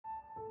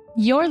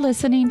You're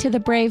listening to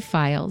The Brave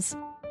Files.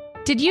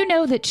 Did you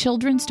know that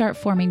children start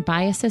forming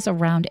biases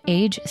around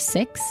age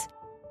 6?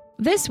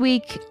 This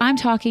week, I'm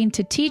talking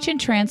to Teach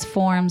and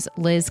Transform's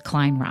Liz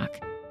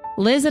Kleinrock.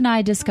 Liz and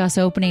I discuss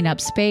opening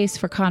up space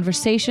for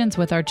conversations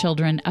with our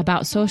children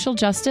about social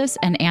justice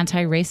and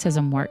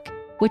anti-racism work,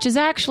 which is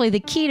actually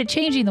the key to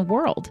changing the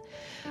world.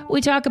 We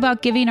talk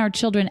about giving our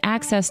children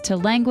access to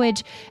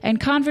language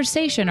and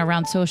conversation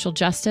around social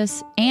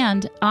justice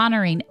and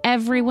honoring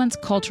everyone's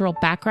cultural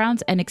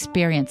backgrounds and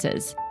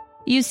experiences.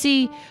 You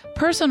see,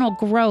 personal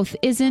growth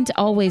isn't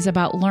always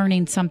about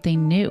learning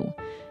something new.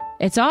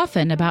 It's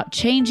often about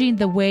changing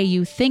the way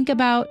you think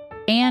about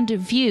and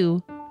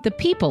view the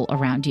people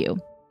around you.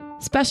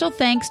 Special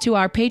thanks to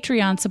our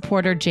Patreon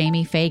supporter,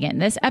 Jamie Fagan.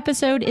 This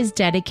episode is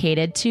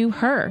dedicated to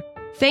her.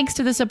 Thanks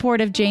to the support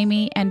of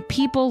Jamie and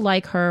people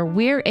like her,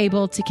 we're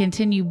able to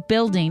continue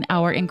building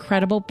our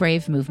incredible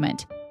Brave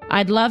movement.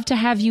 I'd love to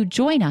have you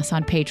join us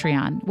on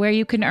Patreon, where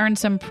you can earn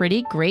some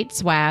pretty great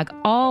swag,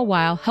 all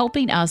while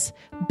helping us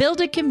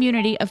build a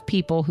community of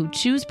people who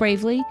choose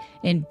bravely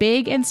in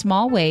big and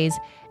small ways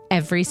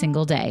every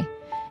single day.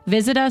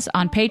 Visit us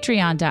on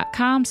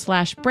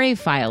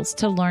patreon.com/bravefiles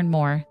to learn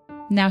more.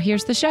 Now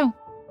here's the show.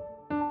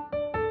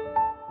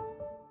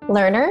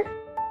 Learner,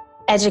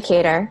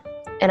 educator,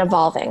 and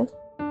evolving.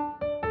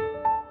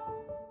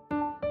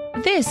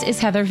 This is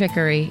Heather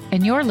Vickery,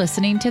 and you're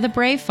listening to The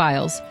Brave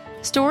Files,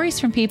 stories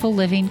from people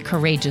living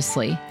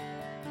courageously.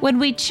 When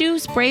we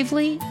choose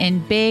bravely in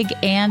big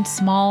and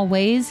small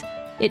ways,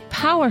 it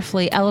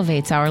powerfully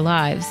elevates our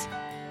lives.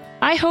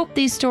 I hope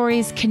these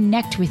stories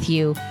connect with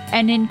you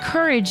and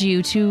encourage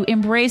you to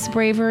embrace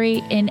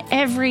bravery in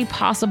every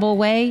possible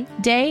way,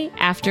 day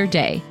after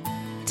day.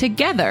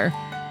 Together,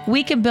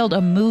 we can build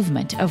a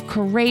movement of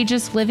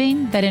courageous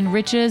living that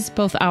enriches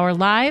both our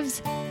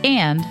lives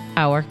and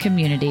our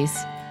communities.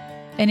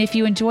 And if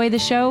you enjoy the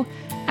show,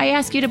 I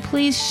ask you to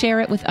please share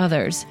it with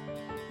others.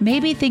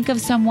 Maybe think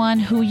of someone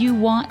who you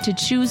want to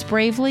choose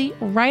bravely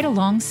right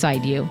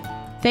alongside you.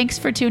 Thanks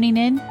for tuning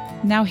in.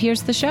 Now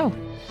here's the show.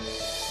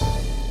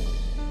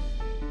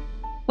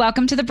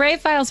 Welcome to the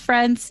Brave Files,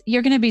 friends.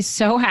 You're going to be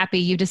so happy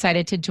you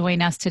decided to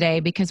join us today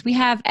because we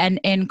have an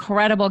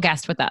incredible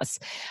guest with us.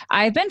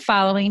 I've been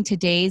following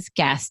today's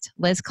guest,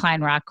 Liz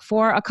Kleinrock,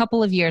 for a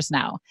couple of years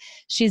now.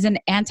 She's an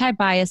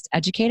anti-biased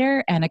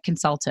educator and a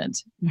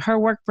consultant. Her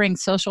work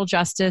brings social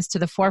justice to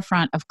the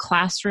forefront of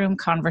classroom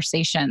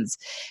conversations.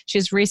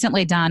 She's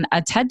recently done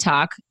a TED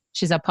Talk.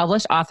 She's a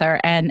published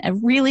author and a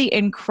really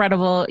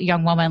incredible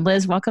young woman.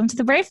 Liz, welcome to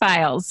the Brave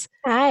Files.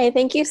 Hi,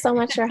 thank you so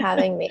much for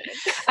having me.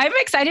 I'm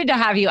excited to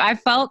have you. I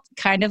felt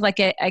kind of like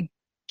a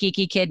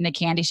geeky kid in a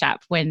candy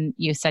shop when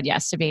you said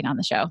yes to being on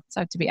the show.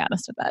 So to be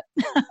honest with that.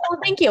 Well,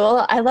 thank you.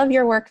 Well, I love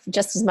your work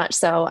just as much.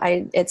 So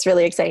it's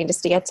really exciting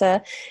just to get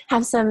to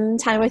have some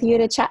time with you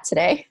to chat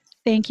today.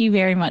 Thank you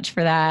very much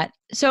for that.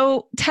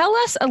 So tell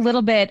us a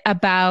little bit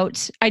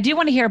about, I do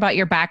want to hear about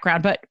your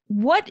background, but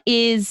what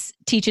is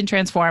Teach and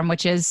Transform,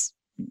 which is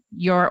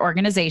your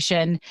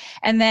organization?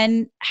 And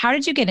then how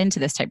did you get into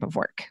this type of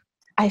work?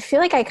 I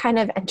feel like I kind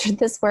of entered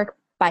this work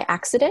by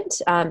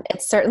accident.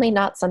 It's certainly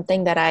not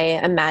something that I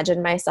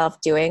imagined myself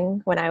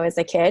doing when I was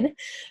a kid.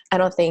 I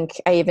don't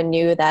think I even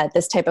knew that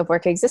this type of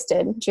work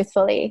existed,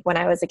 truthfully, when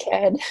I was a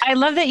kid. I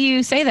love that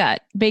you say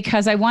that,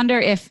 because I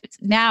wonder if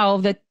now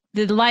that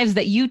the lives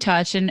that you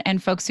touch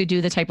and folks who do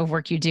the type of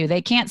work you do,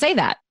 they can't say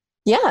that.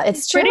 Yeah,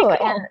 it's true. Cool.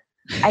 And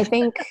I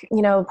think,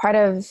 part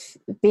of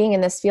being in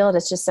this field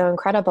is just so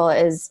incredible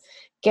is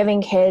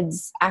giving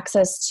kids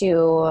access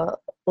to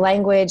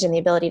language and the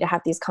ability to have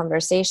these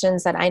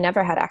conversations that I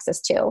never had access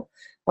to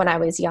when I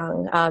was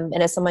young.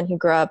 And as someone who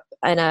grew up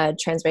in a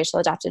transracial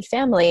adopted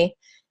family,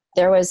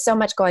 there was so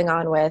much going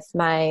on with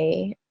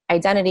my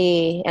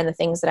identity and the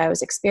things that I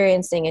was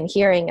experiencing and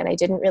hearing, and I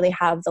didn't really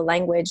have the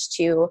language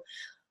to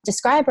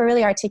describe or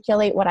really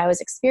articulate what I was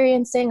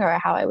experiencing or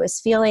how I was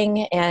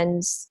feeling.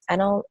 And I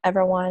don't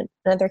ever want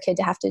another kid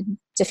to have to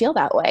feel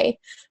that way.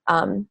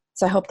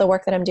 So I hope the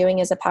work that I'm doing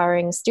is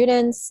empowering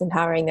students,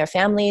 empowering their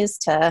families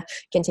to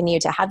continue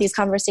to have these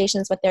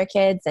conversations with their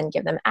kids and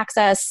give them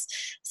access.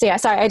 So yeah,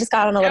 sorry, I just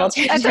got on a little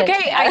tangent. That's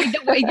okay.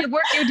 The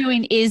work you're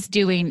doing is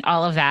doing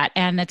all of that.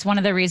 And it's one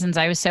of the reasons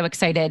I was so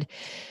excited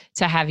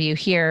to have you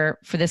here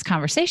for this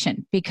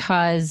conversation,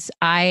 because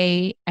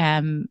I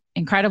am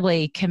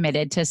incredibly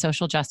committed to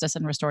social justice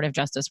and restorative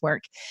justice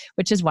work,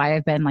 which is why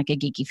I've been like a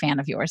geeky fan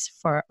of yours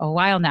for a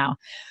while now.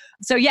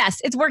 So yes,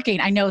 it's working.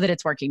 I know that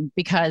it's working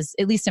because,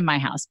 at least in my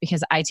house,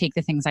 because I take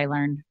the things I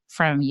learn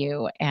from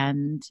you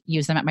and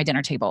use them at my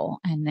dinner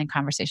table and in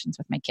conversations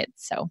with my kids.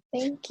 So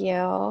thank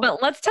you.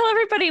 But let's tell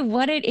everybody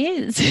what it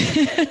is.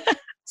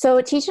 So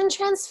Teach and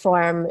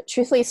Transform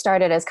truthfully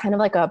started as kind of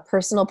like a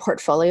personal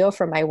portfolio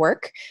for my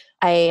work.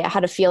 I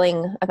had a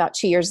feeling about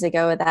 2 years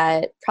ago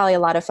that probably a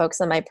lot of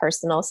folks on my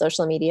personal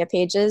social media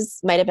pages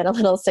might have been a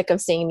little sick of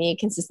seeing me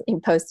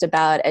consistently post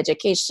about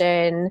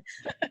education,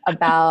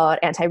 about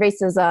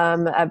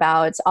anti-racism,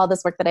 about all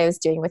this work that I was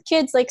doing with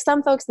kids. Like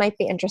some folks might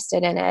be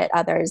interested in it,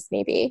 others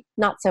maybe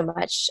not so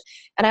much.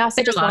 And I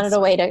also just wanted a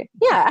way to,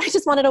 I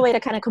just wanted a way to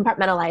kind of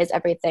compartmentalize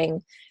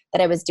everything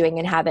that I was doing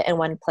and have it in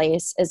one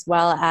place, as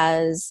well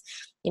as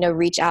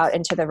reach out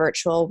into the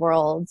virtual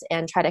world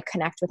and try to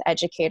connect with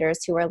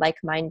educators who are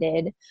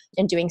like-minded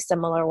and doing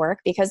similar work,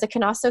 because it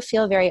can also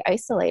feel very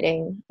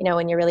isolating,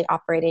 when you're really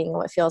operating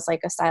what feels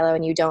like a silo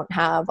and you don't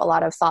have a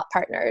lot of thought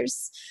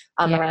partners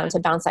around to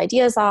bounce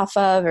ideas off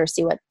of or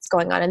see what's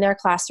going on in their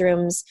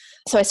classrooms.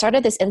 So I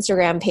started this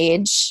Instagram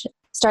page,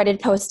 started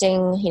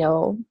posting,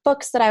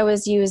 books that I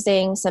was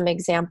using, some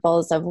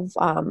examples of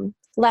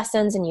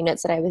lessons and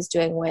units that I was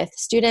doing with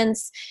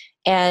students.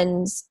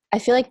 And I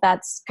feel like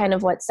that's kind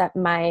of what set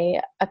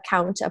my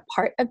account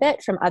apart a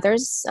bit from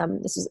others.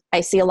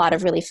 I see a lot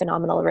of really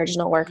phenomenal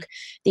original work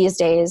these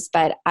days,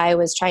 but I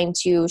was trying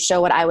to show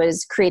what I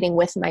was creating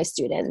with my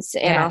students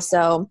and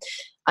also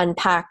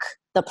unpack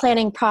the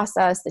planning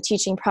process, the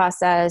teaching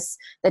process,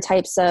 the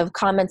types of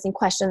comments and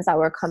questions that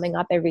were coming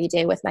up every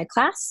day with my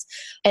class.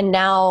 And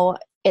now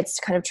it's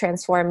kind of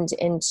transformed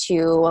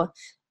into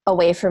a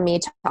way for me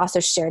to also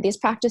share these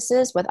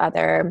practices with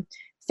other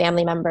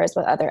family members,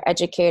 with other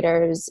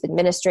educators,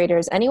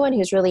 administrators, anyone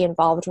who's really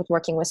involved with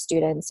working with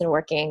students and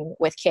working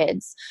with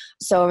kids.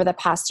 So over the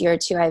past year or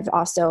two, I've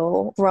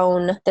also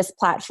grown this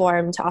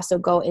platform to also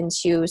go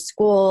into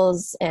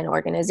schools and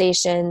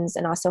organizations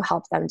and also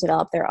help them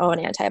develop their own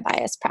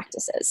anti-bias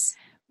practices.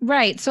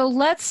 Right. So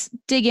let's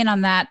dig in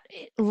on that.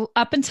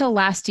 Up until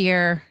last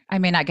year, I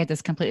may not get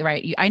this completely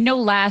right. I know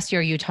last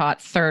year you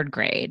taught third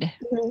grade.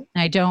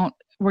 Mm-hmm.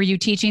 Were you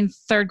teaching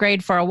third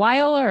grade for a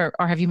while or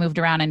have you moved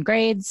around in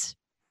grades?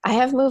 I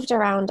have moved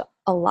around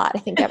a lot. I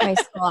think at my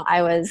school,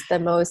 I was the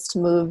most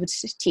moved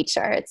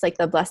teacher. It's like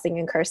the blessing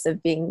and curse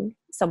of being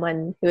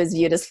someone who is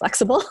viewed as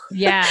flexible.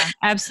 Yeah,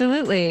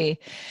 absolutely.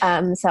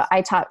 So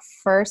I taught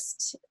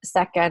first,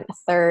 second,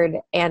 third,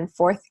 and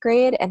fourth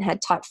grade and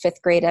had taught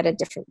fifth grade at a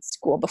different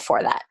school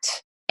before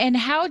that. And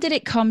how did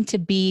it come to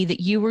be that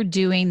you were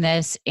doing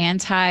this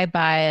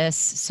anti-bias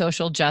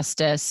social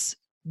justice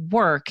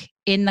work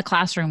in the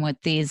classroom with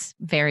these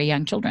very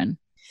young children?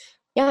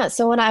 Yeah.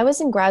 So when I was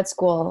in grad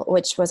school,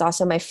 which was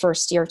also my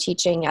first year of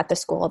teaching at the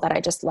school that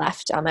I just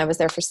left, I was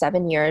there for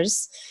 7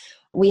 years.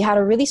 We had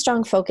a really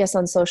strong focus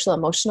on social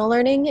emotional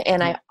learning.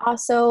 And I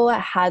also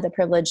had the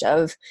privilege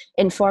of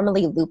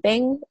informally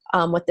looping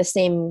with the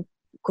same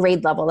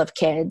grade level of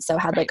kids. So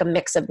had like a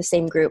mix of the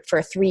same group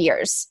for 3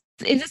 years.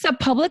 Is this a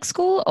public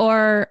school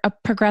or a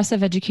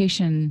progressive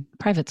education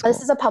private school?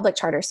 This is a public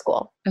charter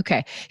school.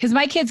 Okay. Because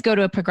my kids go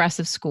to a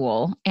progressive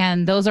school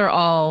and those are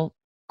all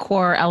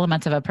core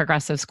elements of a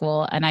progressive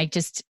school. And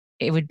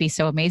it would be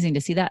so amazing to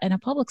see that in a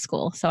public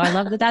school. So I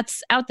love that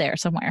that's out there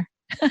somewhere.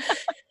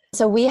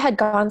 So we had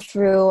gone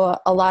through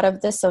a lot of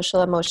the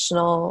social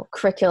emotional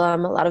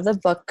curriculum, a lot of the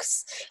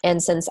books.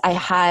 And since I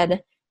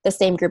had the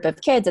same group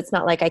of kids, it's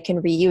not like I can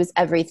reuse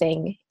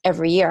everything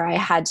every year. I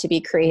had to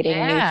be creating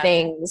new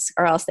things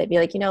or else they'd be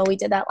like, we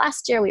did that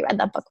last year. We read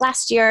that book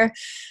last year.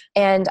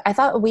 And I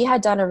thought we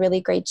had done a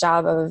really great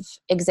job of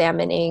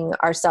examining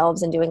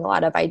ourselves and doing a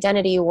lot of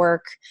identity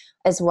work,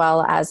 as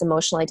well as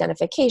emotional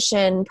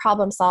identification,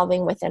 problem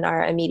solving within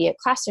our immediate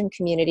classroom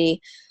community.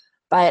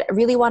 But I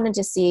really wanted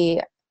to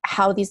see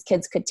how these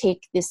kids could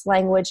take this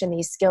language and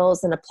these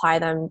skills and apply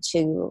them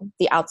to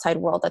the outside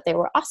world that they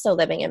were also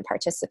living and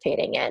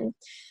participating in.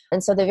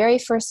 And so the very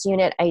first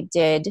unit I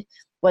did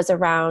was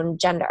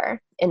around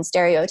gender and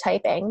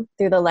stereotyping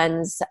through the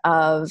lens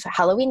of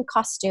Halloween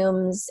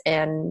costumes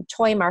and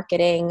toy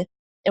marketing,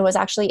 and was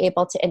actually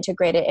able to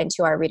integrate it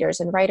into our readers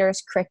and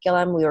writers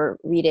curriculum. We were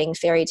reading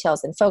fairy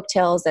tales and folk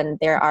tales, and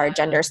there are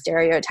gender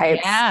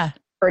stereotypes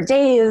for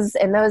days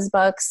in those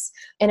books.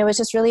 And it was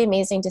just really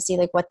amazing to see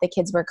like what the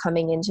kids were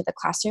coming into the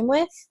classroom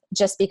with,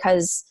 just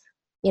because,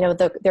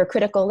 their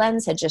critical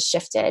lens had just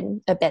shifted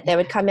a bit. They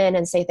would come in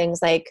and say things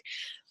like,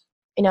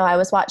 I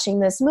was watching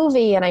this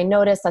movie and I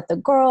noticed that the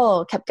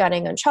girl kept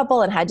getting in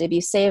trouble and had to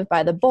be saved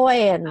by the boy.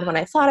 And when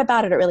I thought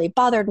about it, it really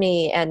bothered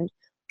me. And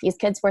these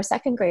kids were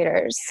second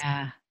graders.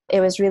 Yeah.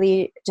 It was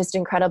really just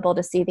incredible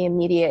to see the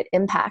immediate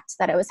impact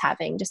that it was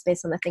having just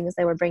based on the things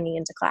they were bringing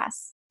into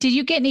class. Did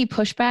you get any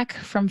pushback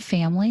from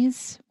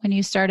families when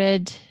you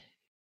started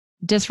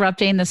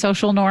disrupting the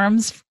social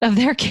norms of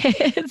their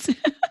kids?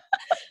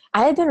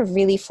 I had been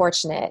really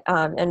fortunate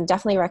and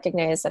definitely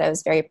recognized that I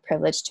was very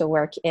privileged to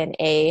work in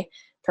a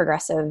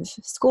progressive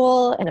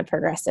school, in a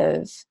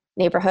progressive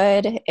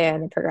neighborhood,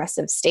 and a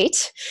progressive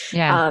state.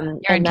 Yeah,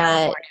 you're in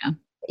California.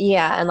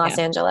 Yeah, in Los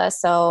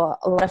Angeles. So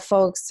a lot of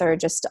folks are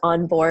just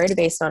on board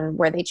based on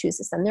where they choose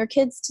to send their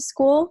kids to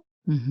school.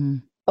 Mm-hmm.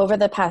 Over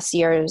the past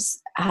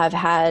years, have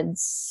had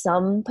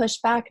some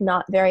pushback,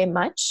 not very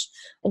much.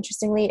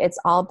 Interestingly, it's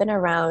all been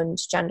around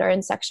gender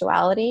and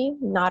sexuality,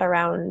 not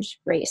around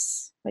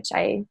race, which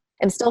I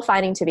am still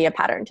finding to be a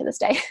pattern to this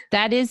day.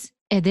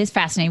 It is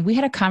fascinating. We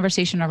had a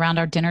conversation around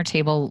our dinner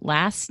table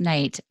last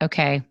night.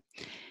 Okay.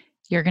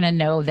 You're going to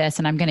know this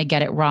and I'm going to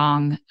get it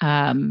wrong.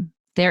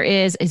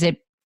 Is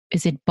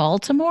it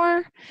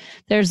Baltimore?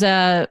 There's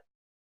a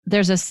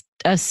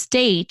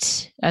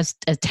state,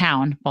 a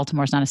town,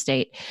 Baltimore's not a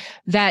state,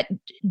 that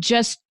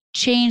just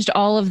changed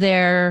all of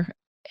their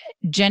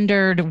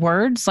gendered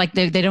words. Like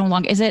they don't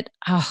long,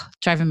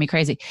 driving me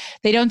crazy.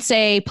 They don't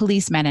say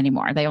policeman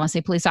anymore. They only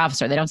say police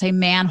officer. They don't say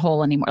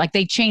manhole anymore. Like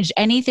they changed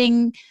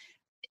anything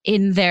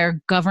in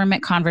their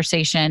government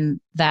conversation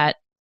that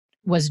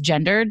was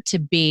gendered to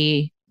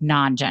be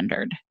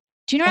non-gendered.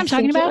 Do you know what I'm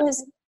talking about? It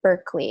was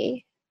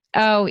Berkeley.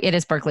 Oh, it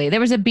is Berkeley. There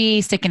was a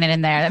B sticking it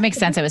in there. That makes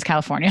sense. It was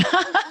California.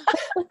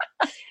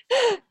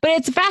 But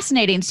it's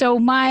fascinating. So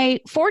my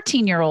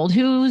 14-year-old,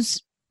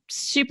 who's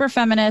super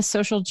feminist,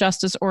 social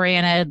justice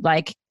oriented,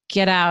 like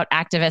get out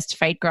activist,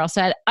 fight girl,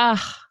 said,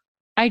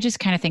 I just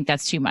kind of think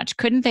that's too much.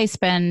 Couldn't they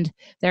spend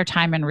their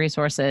time and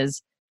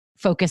resources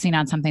focusing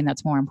on something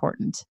that's more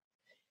important?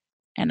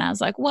 And I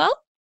was like, well,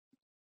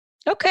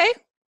 okay.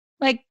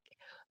 Like,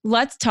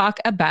 let's talk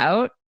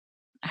about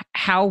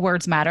how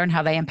words matter and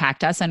how they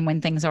impact us. And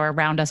when things are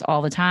around us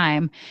all the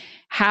time,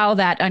 how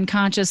that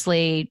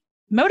unconsciously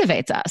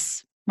motivates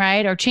us,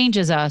 right? Or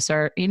changes us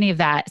or any of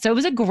that. So it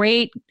was a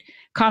great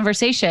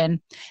conversation.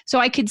 So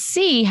I could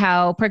see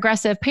how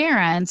progressive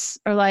parents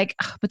are like,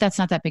 but that's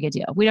not that big a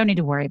deal. We don't need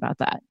to worry about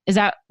that.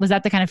 Was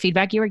that the kind of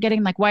feedback you were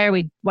getting? Like, why are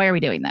we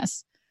doing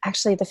this?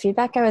 Actually, the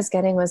feedback I was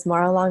getting was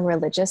more along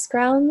religious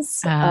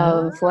grounds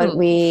of what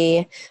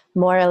we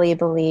morally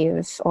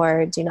believe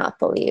or do not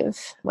believe,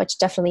 which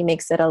definitely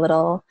makes it a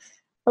little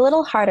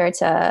harder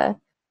to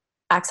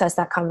access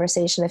that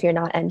conversation if you're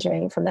not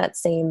entering from that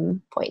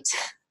same point.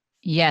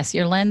 Yes,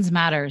 your lens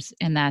matters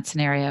in that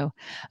scenario.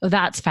 Oh,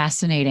 that's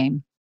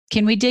fascinating.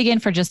 Can we dig in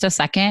for just a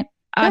second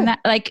on that?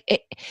 Like,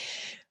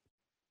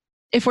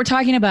 if we're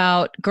talking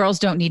about girls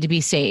don't need to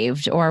be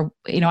saved, or,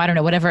 I don't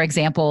know, whatever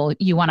example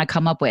you want to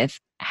come up with,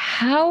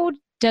 how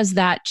does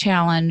that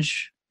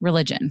challenge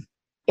religion?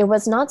 It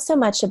was not so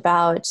much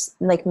about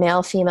like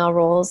male-female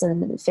roles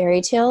and fairy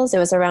tales. It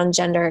was around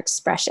gender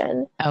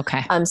expression.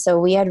 Okay. So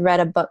we had read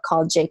a book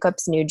called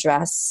Jacob's New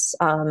Dress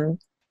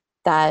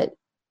that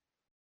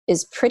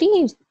is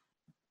pretty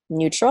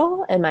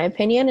neutral, in my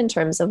opinion, in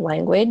terms of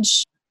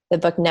language. The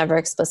book never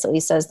explicitly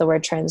says the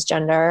word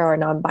transgender or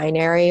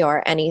non-binary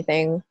or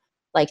anything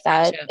like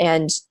that. Gotcha.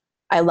 And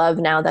I love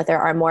now that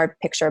there are more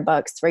picture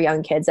books for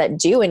young kids that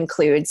do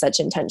include such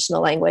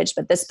intentional language,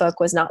 but this book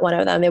was not one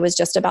of them. It was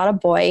just about a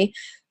boy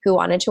who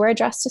wanted to wear a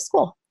dress to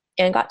school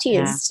and got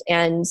teased,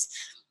 and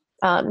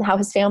how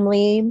his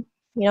family,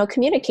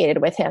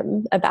 communicated with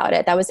him about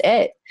it. That was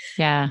it.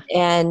 Yeah.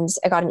 And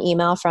I got an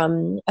email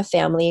from a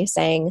family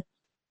saying,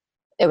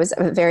 it was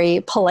a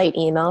very polite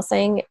email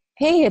saying,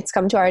 hey, it's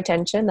come to our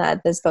attention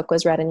that this book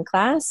was read in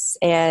class.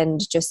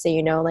 And just so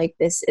you know, like,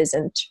 this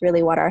isn't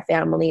really what our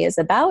family is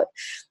about.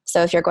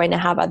 So if you're going to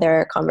have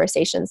other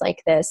conversations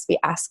like this, we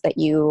ask that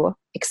you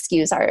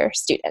excuse our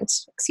student,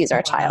 excuse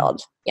our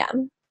child. Yeah.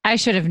 I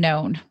should have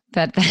known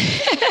that,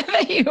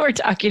 that you were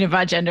talking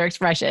about gender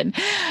expression.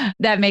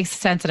 That makes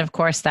sense. And of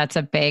course, that's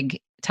a big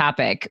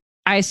topic.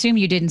 I assume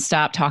you didn't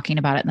stop talking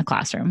about it in the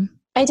classroom.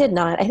 I did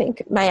not. I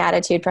think my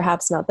attitude,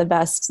 perhaps not the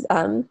best,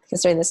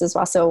 considering this is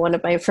also one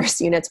of my first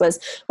units, was,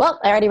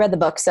 well, I already read the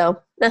book,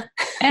 so.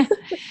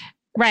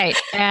 Right.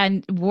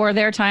 And were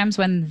there times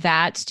when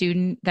that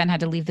student then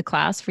had to leave the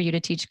class for you to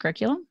teach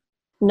curriculum?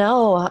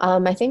 No,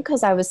 I think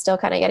because I was still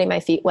kind of getting my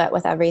feet wet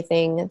with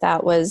everything.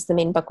 That was the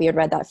main book we had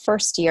read that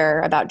first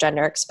year about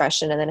gender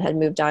expression, and then had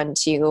moved on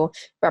to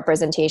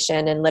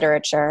representation and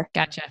literature.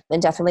 Gotcha.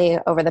 And definitely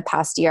over the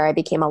past year, I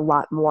became a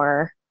lot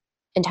more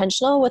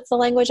intentional with the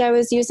language I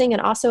was using.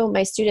 And also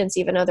my students,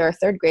 even though they're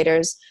third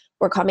graders,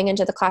 were coming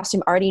into the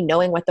classroom already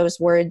knowing what those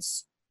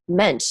words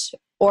meant,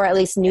 or at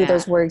least knew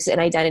those words and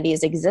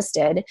identities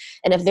existed.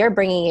 And if they're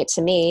bringing it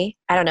to me,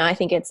 I don't know, I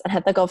think it's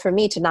unethical for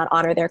me to not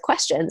honor their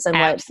questions and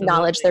what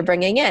knowledge they're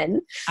bringing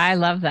in. I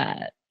love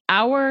that.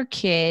 Our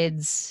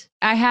kids,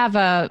 I have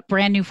a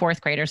brand new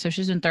fourth grader, so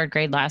she's in third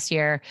grade last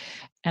year.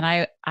 And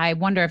I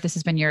wonder if this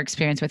has been your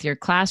experience with your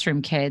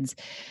classroom kids,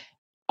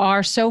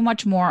 are so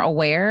much more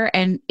aware,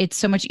 and it's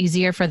so much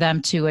easier for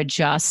them to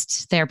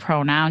adjust their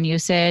pronoun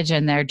usage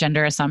and their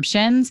gender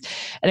assumptions.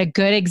 And a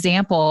good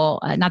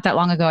example, not that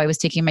long ago, I was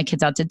taking my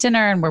kids out to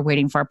dinner and we're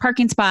waiting for a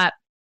parking spot.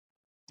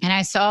 And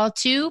I saw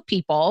two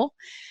people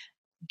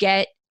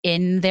get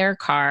in their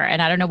car,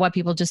 and I don't know what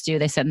people just do.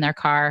 They sit in their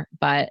car,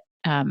 but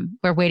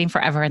we're waiting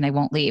forever and they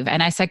won't leave.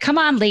 And I said, come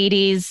on,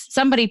 ladies,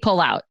 somebody pull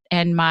out.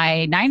 And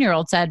my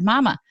 9-year-old said,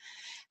 Mama,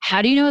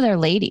 how do you know they're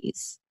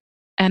ladies?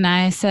 And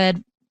I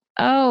said,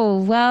 oh,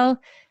 well,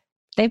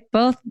 they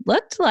both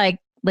looked like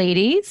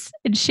ladies.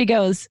 And she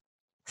goes,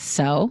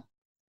 so?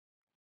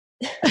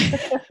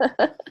 And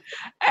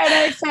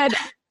I said,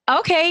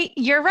 okay,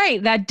 you're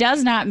right. That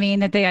does not mean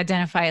that they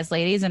identify as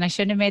ladies. And I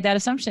shouldn't have made that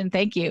assumption.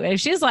 Thank you. And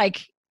she's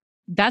like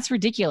that's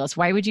ridiculous.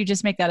 Why would you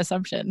just make that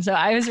assumption? So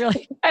I was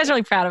really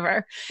proud of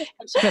her. She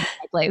put it in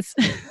my place.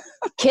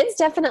 Kids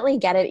definitely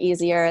get it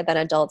easier than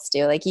adults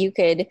do. Like you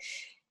could,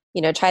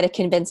 try to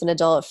convince an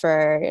adult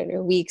for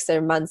weeks or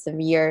months or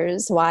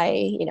years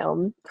why,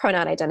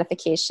 pronoun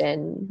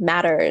identification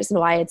matters and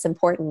why it's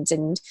important.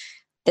 And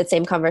the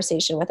same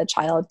conversation with a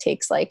child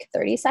takes like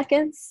 30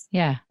 seconds.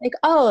 Yeah. Like,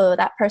 oh,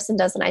 that person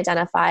doesn't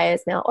identify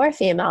as male or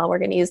female. We're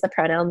going to use the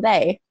pronoun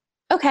they.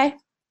 Okay.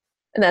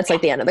 And that's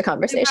like the end of the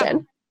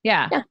conversation.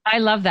 Yeah. I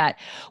love that.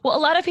 Well,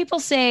 a lot of people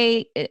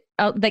say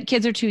that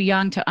kids are too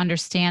young to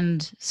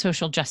understand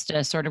social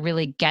justice or to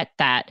really get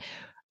that.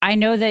 I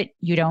know that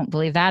you don't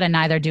believe that, and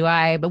neither do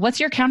I, but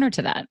what's your counter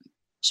to that?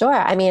 Sure.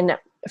 I mean,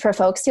 for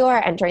folks who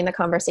are entering the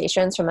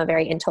conversations from a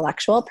very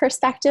intellectual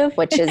perspective,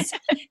 which is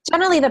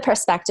generally the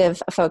perspective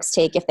folks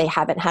take if they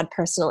haven't had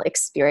personal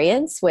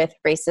experience with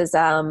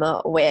racism,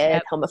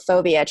 with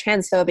homophobia,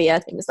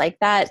 transphobia, things like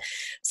that.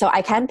 So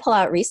I can pull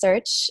out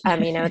research.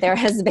 There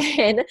has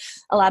been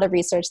a lot of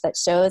research that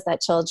shows that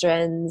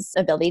children's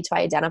ability to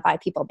identify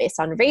people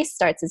based on race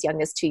starts as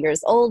young as 2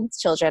 years old.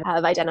 Children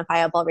have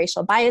identifiable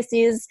racial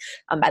biases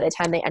by the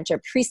time they enter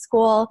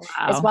preschool,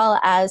 as well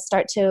as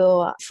start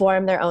to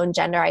form their own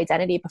gender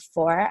identity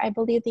before, I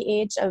believe, the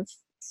age of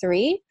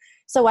 3.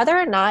 So whether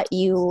or not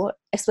you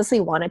explicitly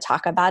want to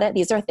talk about it,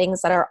 these are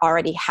things that are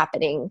already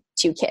happening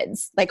to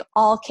kids, like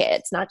all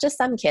kids, not just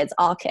some kids,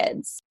 all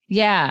kids.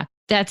 Yeah,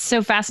 that's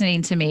so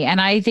fascinating to me. And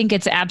I think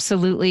it's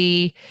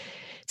absolutely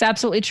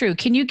true.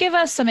 Can you give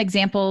us some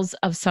examples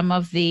of some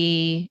of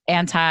the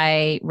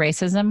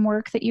anti-racism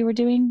work that you were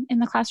doing in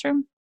the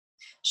classroom?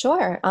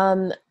 Sure.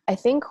 I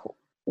think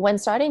when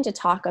starting to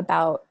talk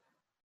about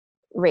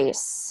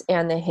race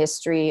and the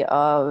history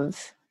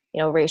of,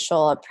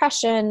 racial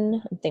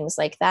oppression and things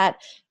like that,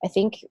 I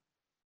think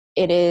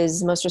it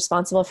is most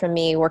responsible for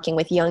me working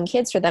with young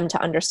kids for them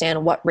to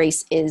understand what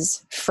race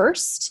is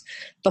first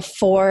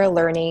before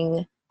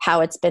learning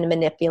how it's been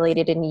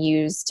manipulated and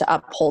used to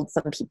uphold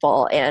some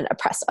people and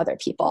oppress other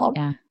people.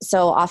 Yeah.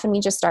 So often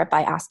we just start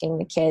by asking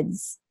the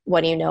kids,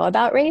 what do you know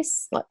about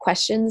race? What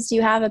questions do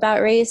you have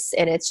about race?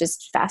 And it's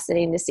just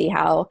fascinating to see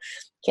how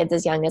kids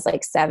as young as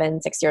like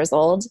 7, 6 years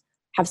old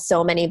have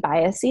so many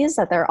biases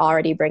that they're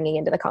already bringing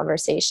into the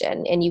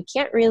conversation. And you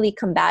can't really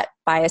combat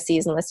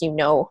biases unless you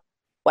know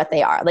what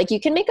they are. Like you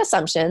can make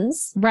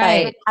assumptions,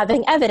 right? But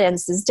having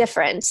evidence is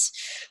different.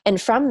 And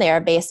from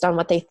there, based on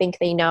what they think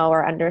they know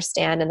or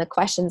understand and the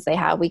questions they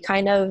have, we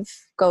kind of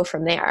go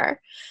from there.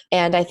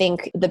 And I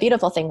think the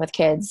beautiful thing with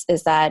kids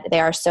is that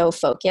they are so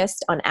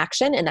focused on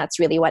action. And that's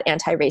really what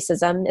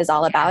anti-racism is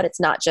all about. It's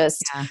not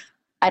just,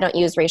 I don't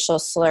use racial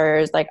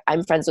slurs, like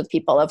I'm friends with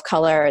people of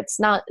color. It's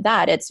not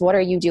that. It's what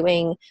are you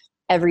doing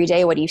every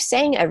day? What are you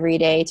saying every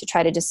day to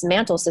try to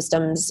dismantle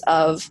systems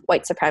of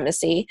white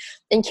supremacy?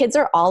 And kids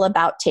are all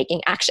about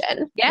taking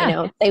action.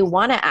 Yeah. They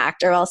want to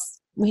act, or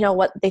else,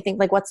 what they think,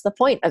 like, what's the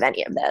point of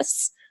any of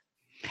this?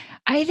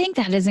 I think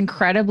that is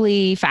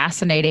incredibly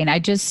fascinating. I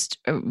just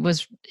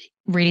was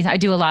reading, I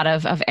do a lot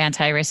of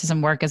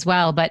anti-racism work as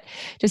well, but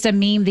just a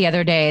meme the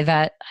other day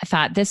that I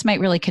thought this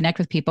might really connect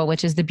with people,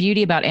 which is the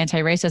beauty about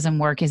anti-racism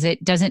work is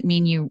it doesn't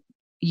mean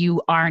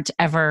you aren't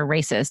ever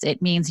racist.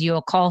 It means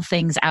you'll call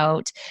things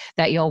out,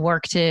 that you'll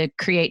work to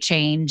create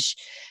change.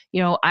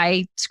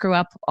 I screw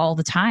up all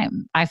the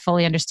time. I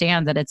fully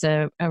understand that it's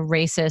a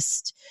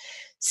racist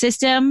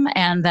system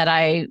and that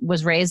I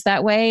was raised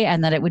that way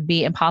and that it would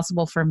be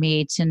impossible for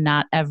me to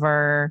not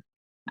ever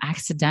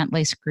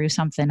accidentally screw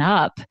something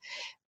up.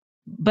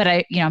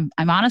 But I'm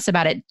honest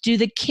about it. Do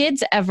the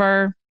kids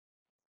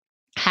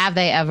have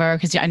they ever,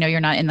 because I know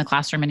you're not in the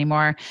classroom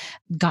anymore,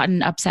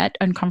 gotten upset,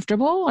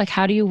 uncomfortable? Like,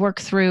 how do you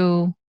work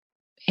through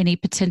any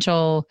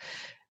potential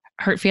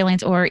hurt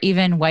feelings or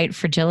even white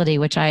fragility,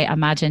 which I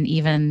imagine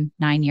even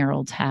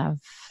 9-year-olds have?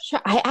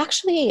 Sure. I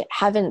actually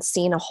haven't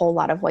seen a whole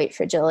lot of white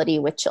fragility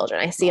with children.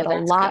 I see it a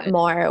lot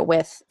more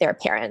with their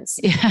parents.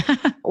 Yeah.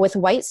 With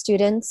white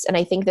students, and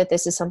I think that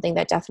this is something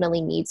that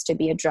definitely needs to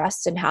be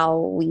addressed in how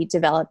we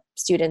develop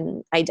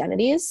student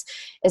identities,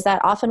 is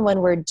that often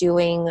when we're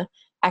doing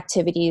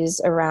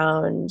activities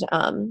around,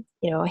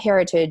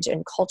 heritage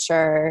and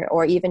culture,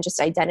 or even just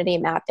identity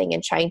mapping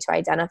and trying to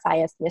identify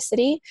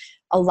ethnicity,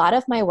 a lot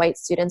of my white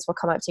students will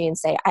come up to me and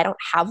say, I don't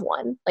have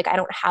one. Like, I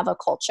don't have a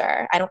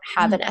culture. I don't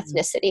have an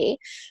ethnicity.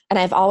 And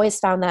I've always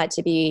found that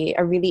to be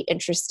a really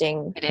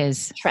interesting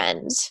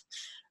trend.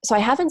 So I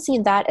haven't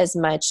seen that as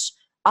much.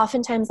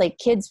 Oftentimes, like,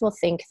 kids will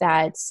think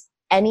that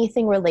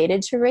anything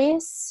related to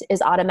race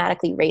is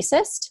automatically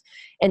racist.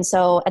 And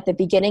so at the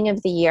beginning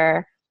of the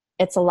year,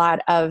 it's a lot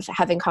of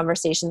having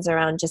conversations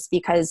around, just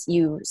because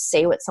you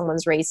say what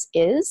someone's race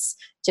is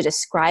to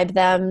describe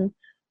them,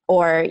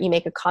 or you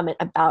make a comment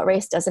about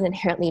race, doesn't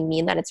inherently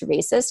mean that it's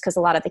racist, because a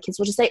lot of the kids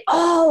will just say,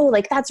 oh,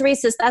 like, that's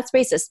racist,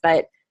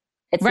 but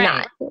it's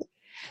not.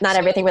 Not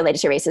everything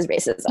related to race is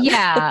racism.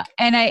 Yeah.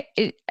 And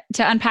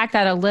to unpack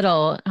that a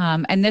little,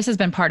 and this has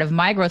been part of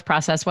my growth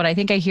process, what I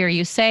think I hear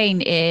you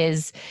saying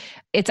is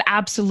it's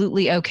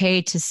absolutely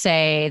okay to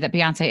say that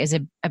Beyonce is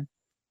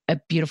a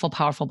beautiful,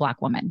 powerful Black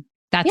woman.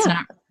 That's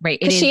not right.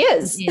 It is, she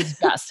is. It is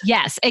just,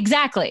 yes,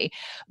 exactly.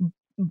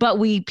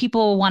 But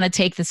people want to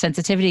take the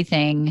sensitivity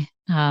thing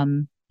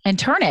and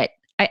turn it.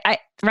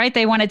 Right.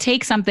 They want to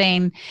take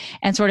something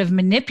and sort of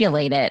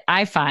manipulate it,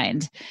 I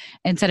find,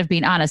 instead of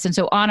being honest. And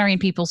so honoring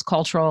people's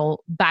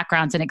cultural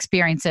backgrounds and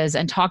experiences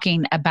and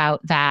talking about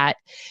that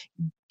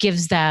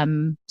gives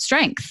them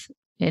strength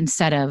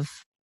instead of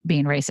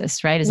being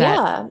racist, right?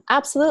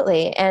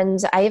 Absolutely. And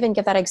I even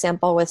give that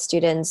example with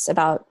students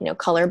about,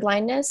 color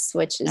blindness,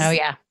 which is,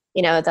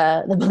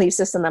 the belief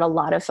system that a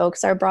lot of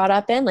folks are brought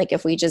up in. Like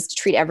if we just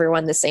treat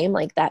everyone the same,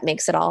 like that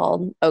makes it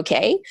all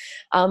okay,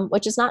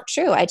 which is not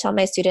true. I tell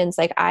my students,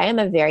 like, I am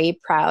a very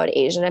proud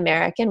Asian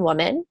American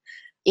woman.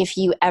 If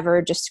you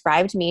ever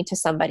described me to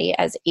somebody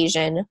as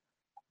Asian,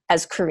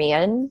 as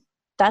Korean,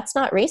 that's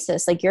not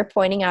racist. Like you're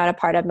pointing out a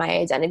part of my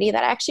identity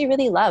that I actually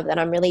really love, that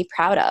I'm really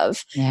proud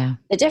of. Yeah.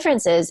 The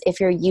difference is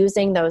if you're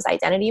using those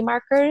identity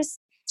markers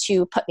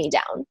to put me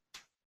down,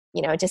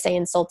 to say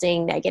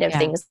insulting, negative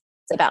things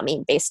about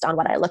me based on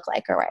what I look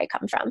like or where I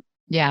come from.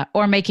 Yeah.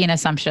 Or making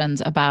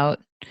assumptions about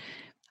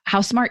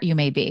how smart you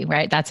may be,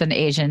 right? That's an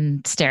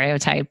Asian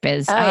stereotype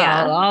is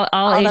all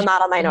the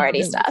model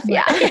minority stuff.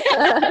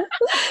 Yeah.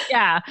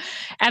 Yeah,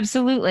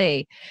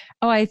 absolutely.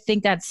 Oh, I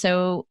think it's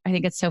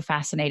so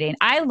fascinating.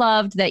 I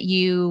loved that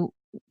you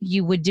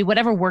would do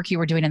whatever work you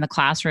were doing in the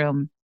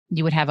classroom,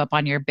 you would have up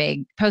on your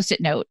big Post-it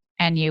note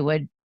and you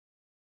would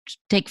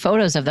take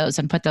photos of those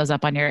and put those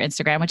up on your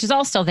Instagram, which is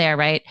all still there,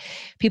 right?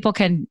 People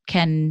can,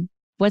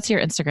 what's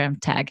your Instagram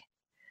tag?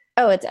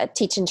 Oh, it's a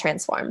Teach and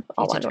Transform,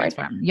 all one word.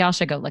 Y'all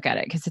should go look at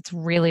it because it's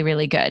really,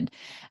 really good.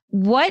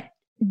 What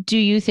do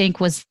you think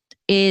was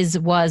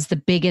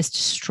the biggest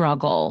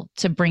struggle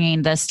to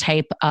bringing this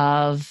type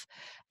of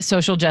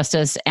social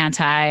justice,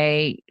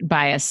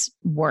 anti-bias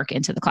work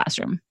into the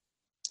classroom?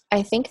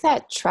 I think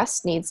that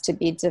trust needs to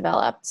be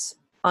developed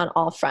on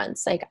all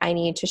fronts. Like I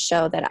need to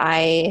show that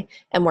I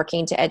am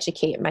working to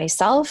educate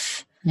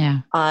myself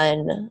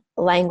on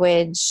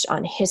language,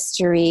 on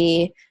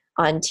history,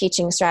 on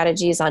teaching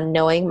strategies, on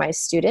knowing my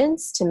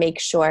students to make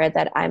sure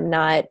that I'm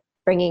not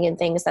bringing in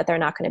things that they're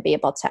not going to be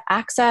able to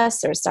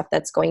access or stuff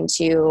that's going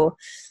to,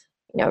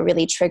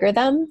 really trigger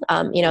them.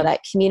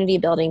 That community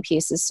building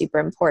piece is super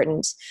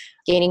important.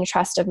 Gaining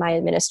trust of my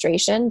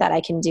administration that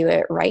I can do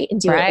it right and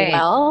do it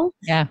well.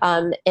 Yeah.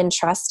 And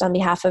trust on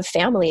behalf of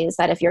families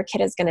that if your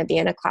kid is going to be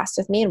in a class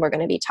with me and we're going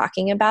to be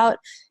talking about,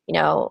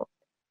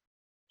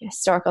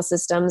 historical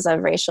systems of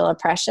racial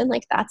oppression,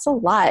 like that's a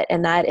lot.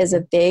 And that is a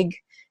big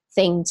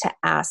thing to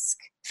ask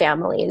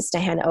families to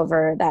hand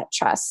over that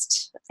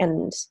trust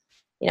and,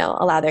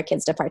 allow their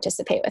kids to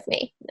participate with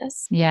me in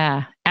this.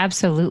 Yeah,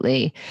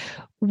 absolutely.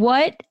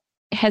 What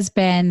has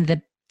been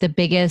the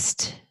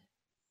biggest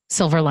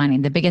silver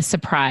lining, the biggest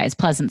surprise,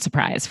 pleasant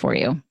surprise for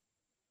you?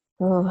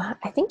 Oh,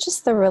 I think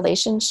just the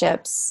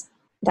relationships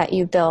that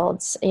you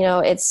build.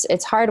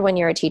 It's hard when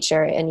you're a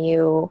teacher and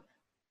you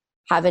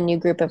have a new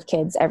group of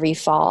kids every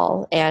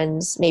fall,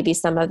 and maybe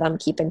some of them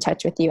keep in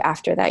touch with you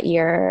after that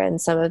year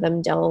and some of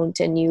them don't,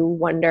 and you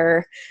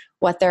wonder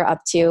what they're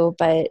up to.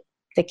 But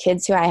the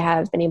kids who I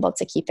have been able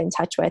to keep in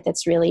touch with,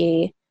 it's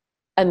really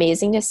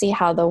amazing to see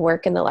how the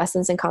work and the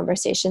lessons and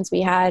conversations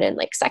we had in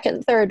like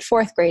second, third,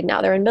 fourth grade,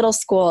 now they're in middle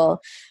school,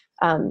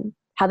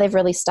 how they've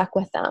really stuck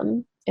with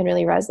them and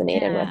really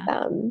resonated with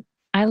them.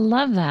 I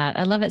love that.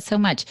 I love it so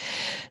much.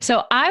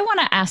 So I want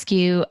to ask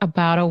you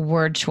about a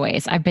word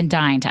choice. I've been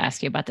dying to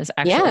ask you about this,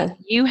 actually. Yeah.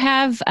 You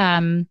have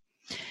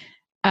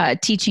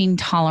Teaching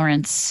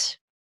Tolerance.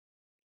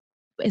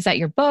 Is that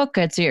your book?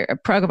 It's your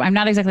program. I'm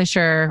not exactly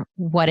sure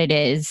what it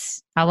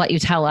is. I'll let you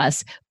tell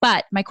us.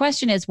 But my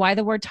question is, why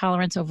the word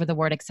tolerance over the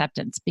word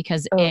acceptance?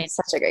 Because it's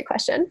such a great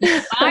question.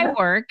 My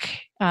work,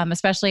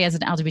 especially as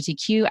an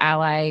LGBTQ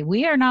ally,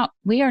 we are not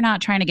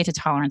trying to get to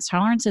tolerance.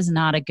 Tolerance is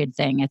not a good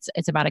thing.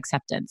 It's about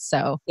acceptance.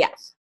 So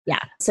yes. Yeah.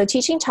 So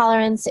Teaching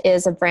Tolerance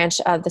is a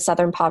branch of the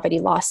Southern Poverty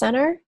Law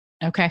Center.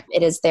 Okay.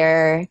 It is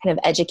their kind of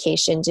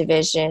education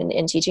division,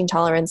 and Teaching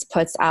Tolerance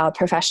puts out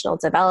professional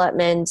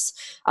development,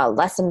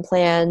 lesson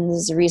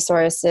plans,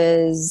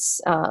 resources,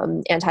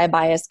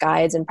 anti-bias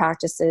guides and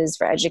practices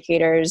for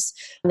educators.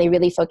 And they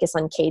really focus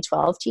on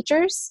K-12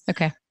 teachers.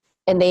 Okay.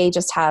 And they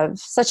just have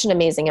such an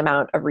amazing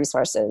amount of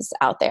resources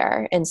out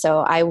there. And so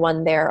I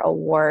won their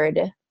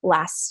award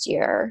last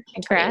year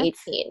in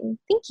 2018.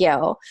 Thank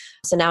you.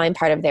 So now I'm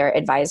part of their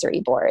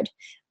advisory board.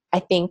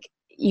 I think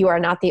you are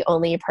not the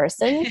only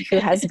person who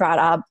has brought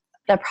up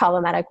the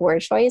problematic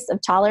word choice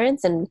of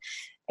tolerance. And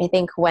I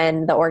think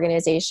when the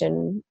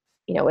organization,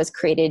 was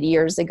created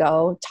years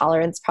ago,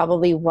 tolerance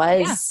probably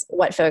was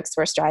what folks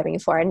were striving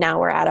for. And now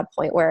we're at a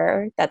point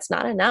where that's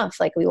not enough.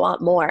 Like we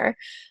want more.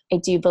 I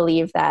do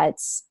believe that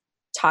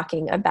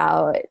talking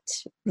about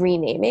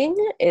renaming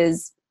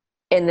is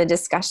in the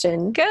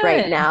discussion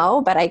right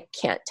now, but I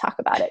can't talk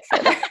about it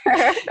further.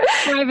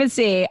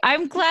 Privacy.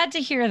 I'm glad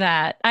to hear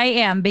that. I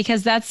am,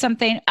 because that's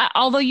something,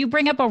 although you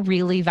bring up a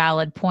really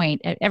valid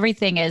point,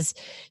 everything is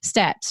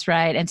steps,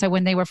 right? And so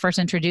when they were first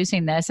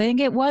introducing this, I think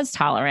it was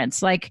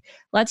tolerance. Like,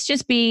 let's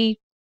just be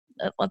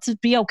let's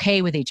just be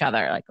okay with each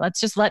other. Like, let's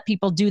just let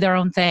people do their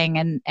own thing.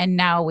 And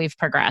now we've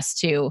progressed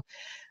to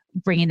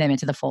bringing them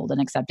into the fold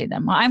and accepting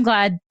them. Well,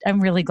 I'm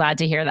really glad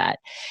to hear that.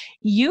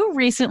 You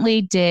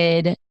recently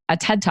did a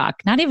TED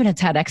Talk, not even a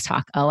TEDx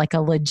talk, like a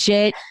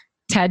legit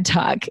TED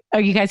Talk. Oh,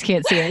 you guys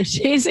can't see her.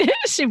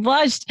 She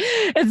blushed.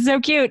 It's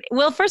so cute.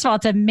 Well, first of all,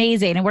 it's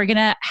amazing. And we're going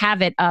to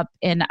have it up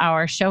in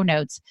our show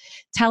notes.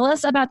 Tell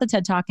us about the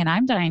TED Talk. And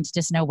I'm dying to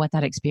just know what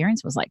that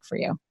experience was like for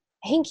you.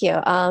 Thank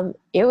you.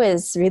 It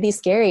was really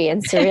scary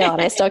and surreal,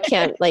 and I still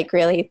can't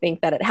really think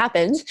that it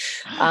happened.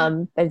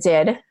 But it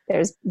did.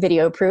 There's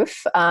video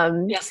proof.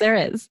 Yes, there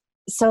is.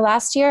 So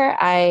last year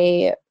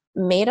I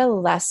made a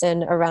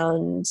lesson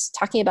around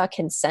talking about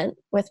consent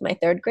with my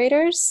third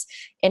graders.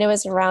 And it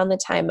was around the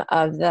time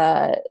of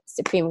the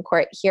Supreme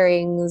Court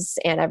hearings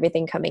and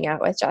everything coming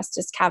out with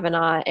Justice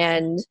Kavanaugh.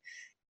 And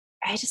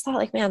I just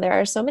thought, man, there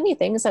are so many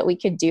things that we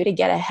could do to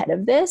get ahead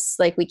of this.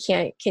 We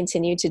can't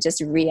continue to just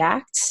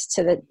react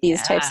to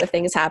these types of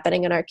things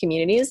happening in our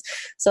communities.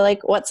 So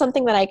what's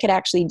something that I could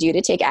actually do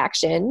to take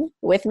action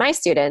with my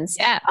students?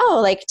 Yeah.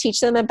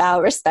 Teach them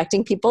about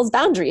respecting people's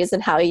boundaries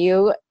and how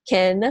you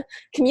can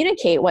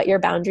communicate what your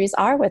boundaries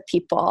are with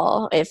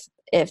people. If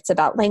it's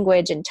about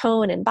language and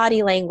tone and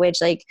body language,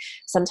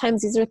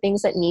 sometimes these are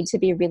things that need to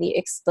be really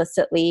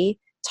explicitly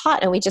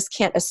taught, and we just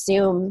can't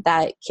assume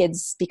that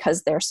kids,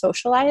 because they're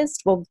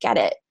socialized, will get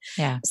it.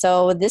 Yeah.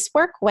 So this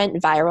work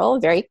went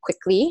viral very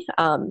quickly,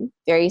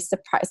 very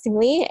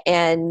surprisingly,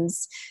 and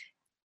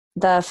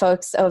the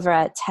folks over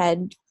at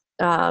TED,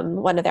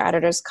 one of their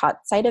editors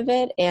caught sight of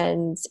it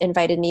and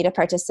invited me to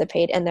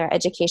participate in their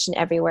Education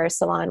Everywhere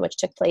Salon, which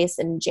took place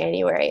in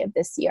January of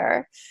this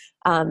year.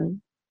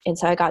 And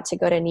so I got to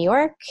go to New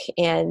York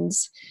and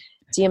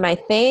do my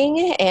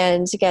thing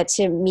and to get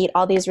to meet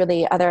all these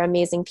really other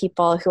amazing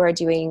people who are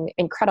doing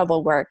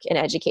incredible work in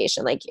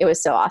education. It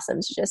was so awesome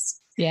to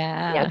just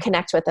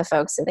connect with the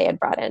folks that they had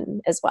brought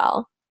in as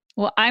well.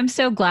 Well, I'm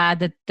so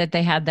glad that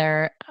they had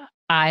their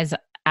eyes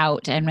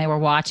out and they were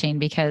watching,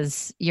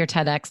 because your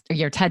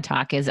TED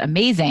Talk is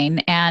amazing.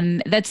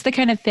 And that's the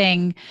kind of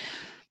thing,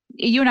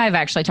 you and I have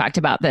actually talked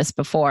about this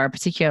before,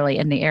 particularly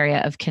in the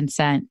area of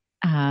consent.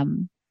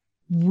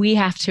 We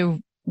have to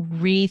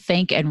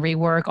rethink and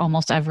rework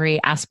almost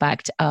every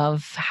aspect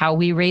of how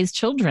we raise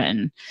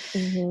children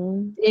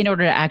in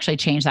order to actually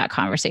change that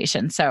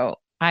conversation. So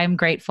I'm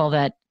grateful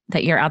that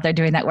you're out there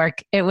doing that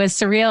work. It was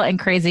surreal and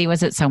crazy.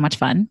 Was it so much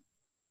fun?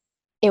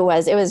 It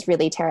was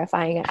really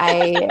terrifying.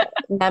 I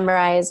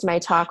memorized my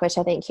talk, which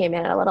I think came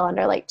in a little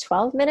under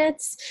 12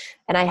 minutes.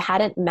 And I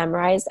hadn't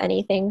memorized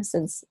anything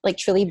since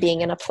truly being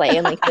in a play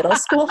in middle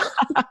school.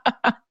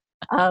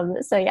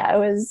 So yeah,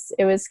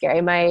 it was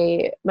scary.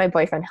 My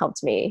boyfriend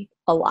helped me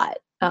a lot.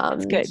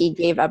 He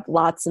gave up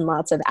lots and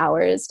lots of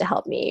hours to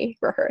help me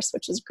rehearse,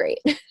 which is great.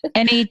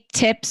 Any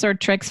tips or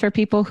tricks for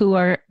people who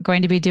are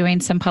going to be doing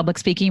some public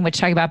speaking, which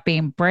talk about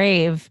being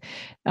brave?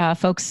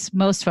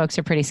 Most folks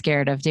are pretty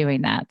scared of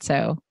doing that.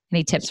 So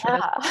any tips for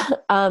us?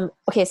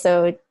 Okay.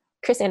 So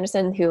Chris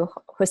Anderson, who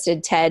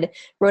hosted TED,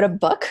 wrote a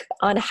book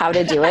on how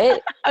to do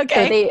it.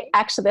 Okay.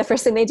 So the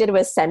first thing they did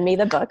was send me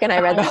the book, and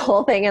I read the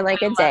whole thing in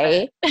a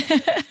day.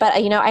 But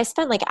I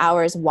spent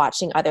hours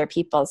watching other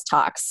people's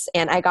talks,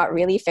 and I got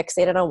really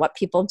fixated on what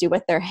people do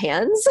with their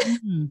hands.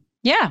 Mm-hmm.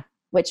 Yeah.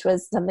 Which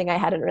was something I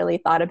hadn't really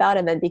thought about,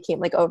 and then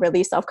became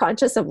overly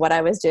self-conscious of what I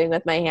was doing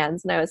with my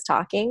hands when I was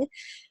talking.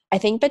 I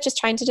think, but just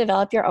trying to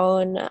develop your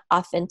own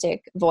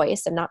authentic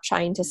voice and not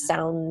trying to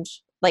sound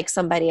like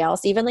somebody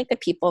else, even the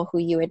people who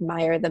you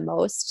admire the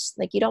most.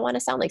 You don't want to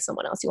sound like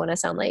someone else. You want to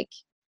sound like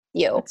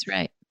you. That's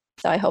right.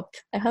 So I hope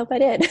I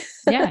did.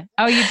 Yeah.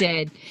 Oh, you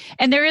did.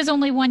 And there is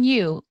only one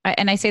you.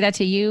 And I say that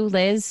to you,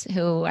 Liz,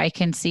 who I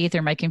can see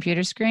through my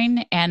computer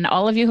screen, and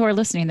all of you who are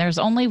listening, there's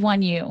only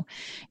one you.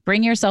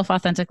 Bring yourself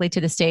authentically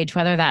to the stage,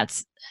 whether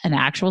that's an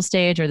actual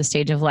stage or the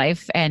stage of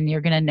life. And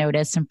you're going to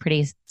notice some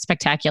pretty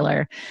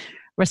spectacular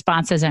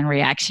responses and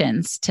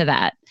reactions to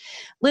that.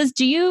 Liz,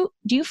 do you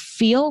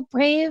feel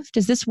brave?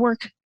 Does this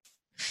work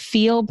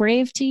feel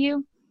brave to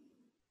you?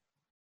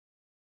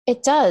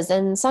 It does.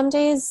 And some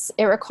days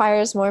it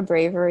requires more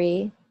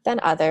bravery than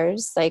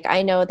others.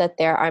 I know that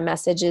there are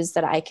messages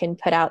that I can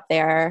put out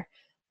there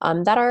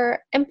that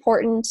are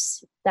important,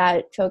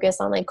 that focus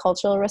on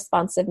cultural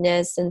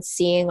responsiveness and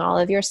seeing all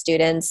of your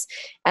students.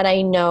 And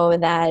I know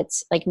that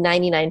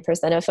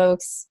 99% of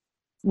folks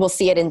will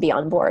see it and be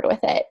on board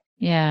with it.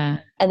 Yeah.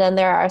 And then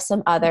there are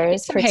some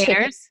others,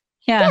 haters.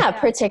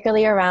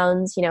 Particularly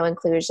around,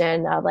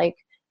 inclusion of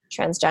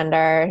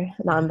transgender,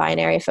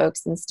 non-binary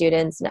folks and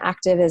students, and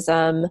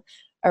activism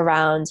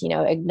around,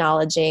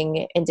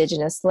 acknowledging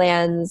Indigenous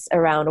lands,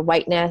 around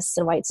whiteness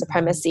and white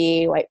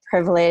supremacy, white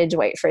privilege,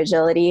 white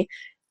fragility.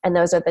 And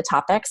those are the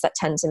topics that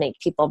tend to make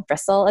people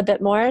bristle a bit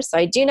more. So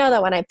I do know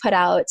that when I put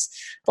out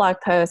blog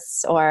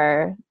posts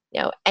or,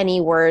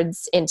 any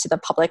words into the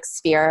public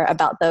sphere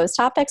about those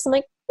topics, I'm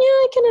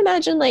I can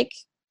imagine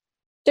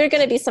there are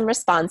going to be some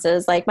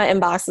responses. My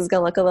inbox is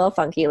going to look a little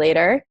funky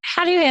later.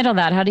 How do you handle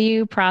that? How do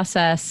you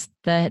process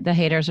the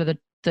haters or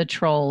the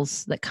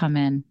trolls that come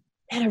in?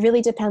 and it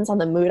really depends on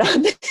the mood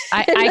I'm in.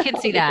 I can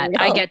see that.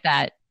 I get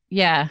that.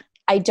 Yeah.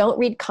 I don't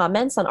read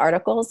comments on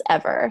articles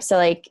ever. So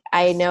like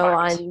I know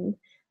Smart.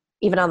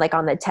 even on like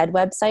on the TED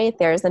website,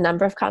 there's a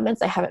number of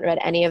comments. I haven't read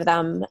any of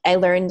them. I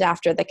learned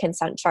after the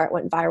consent chart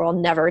went viral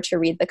never to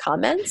read the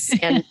comments,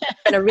 and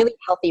in a really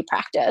healthy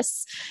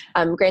practice.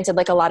 Granted,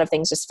 like a lot of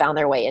things just found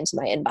their way into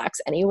my inbox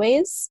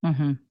anyways,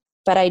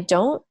 but I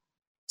don't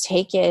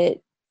take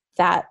it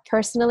that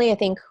personally. I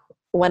think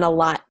when a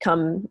lot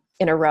come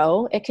in a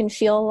row, it can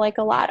feel like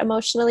a lot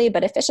emotionally,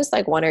 but if it's just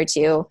like one or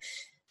two,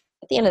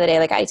 at the end of the day,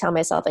 like I tell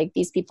myself, like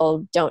these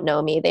people don't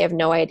know me. They have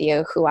no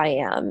idea who I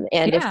am.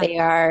 And if they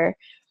are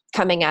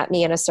coming at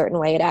me in a certain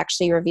way, it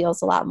actually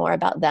reveals a lot more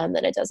about them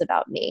than it does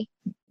about me.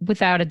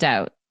 Without a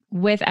doubt.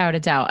 Without a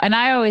doubt. And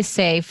I always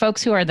say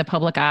folks who are in the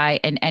public eye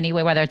in any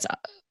way, whether it's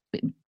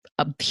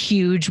a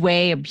huge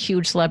way, a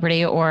huge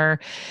celebrity, or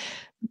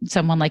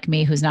someone like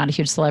me who's not a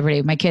huge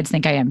celebrity. My kids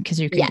think I am because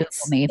you can Google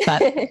me.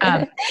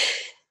 But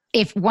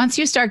if once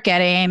you start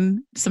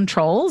getting some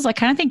trolls, I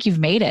kind of think you've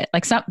made it.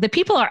 Like the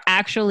people are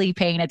actually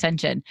paying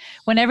attention.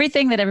 When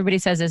everything that everybody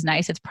says is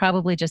nice, it's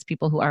probably just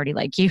people who already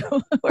like you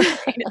who are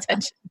paying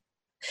attention.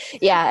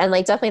 Yeah. And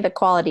like definitely the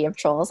quality of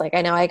trolls. Like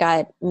I know I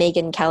got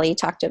Megyn Kelly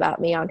talked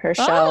about me on her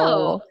show.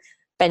 Oh.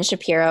 Ben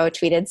Shapiro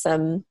tweeted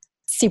some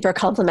super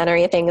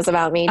complimentary things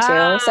about me too.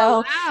 Oh,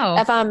 so wow.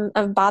 if I'm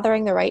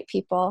bothering the right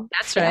people.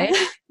 That's right.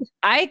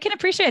 I can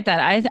appreciate that.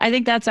 I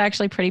think that's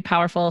actually pretty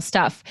powerful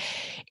stuff.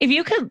 If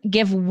you could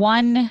give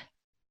one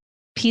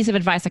piece of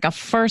advice, like a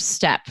first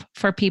step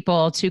for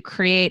people to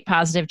create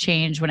positive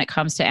change when it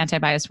comes to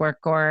anti-bias work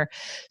or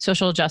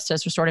social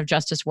justice, restorative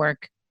justice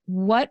work,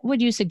 what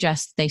would you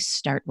suggest they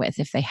start with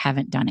if they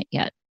haven't done it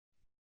yet?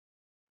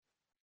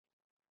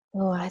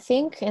 Oh, I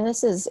think, and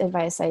this is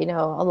advice I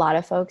know a lot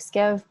of folks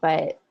give,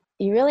 but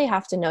you really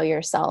have to know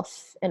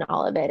yourself in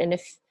all of it. And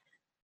if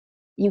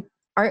you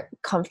aren't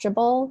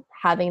comfortable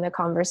having the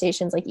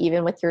conversations, like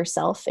even with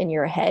yourself in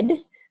your head,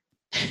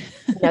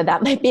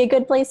 that might be a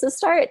good place to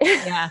start.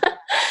 Yeah.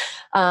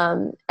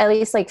 At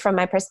least like from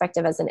my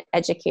perspective as an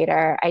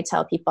educator, I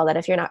tell people that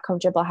if you're not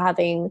comfortable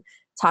having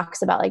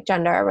talks about like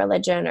gender or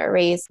religion or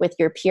race with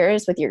your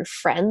peers, with your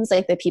friends,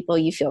 like the people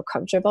you feel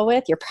comfortable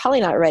with, you're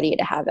probably not ready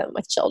to have them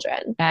with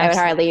children. Absolutely. I would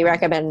hardly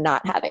recommend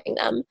not having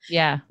them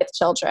with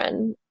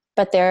children.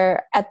 But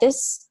at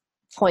this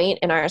point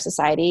in our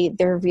society,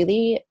 there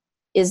really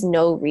is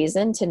no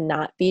reason to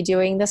not be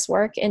doing this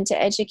work and to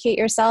educate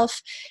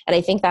yourself. And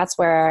I think that's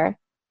where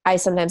I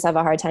sometimes have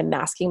a hard time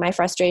masking my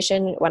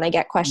frustration when I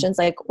get questions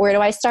like, where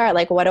do I start?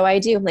 Like, what do I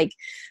do? Like,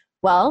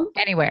 well,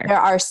 anywhere. There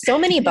are so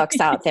many books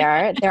out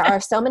there. There are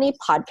so many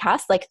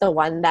podcasts like the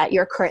one that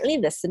you're currently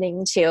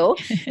listening to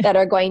that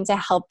are going to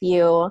help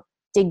you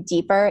dig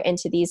deeper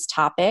into these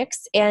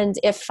topics. And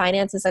if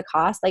finance is a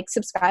cost, like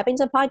subscribing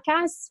to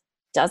podcasts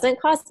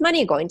doesn't cost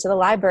money. Going to the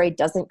library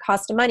doesn't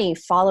cost money.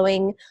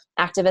 Following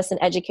activists and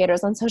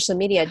educators on social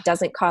media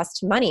doesn't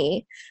cost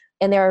money.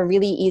 And there are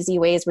really easy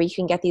ways where you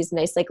can get these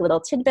nice like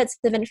little tidbits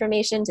of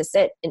information to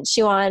sit and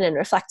chew on and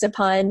reflect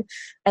upon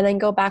and then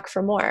go back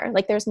for more.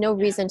 Like there's no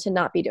reason to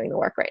not be doing the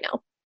work right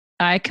now.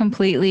 I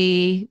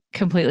completely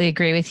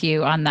agree with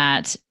you on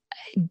that.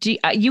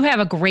 You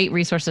have a great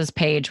resources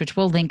page, which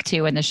we'll link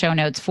to in the show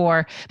notes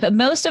but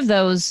most of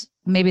those,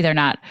 maybe they're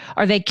not.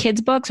 Are they kids'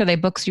 books? Are they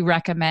books you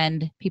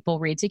recommend people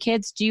read to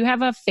kids? Do you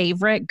have a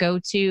favorite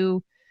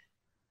go-to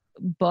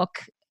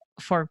book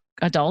for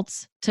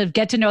adults to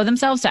get to know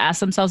themselves, to ask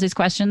themselves these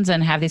questions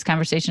and have these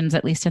conversations,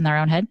 at least in their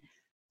own head?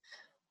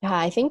 Yeah,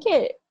 I think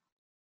it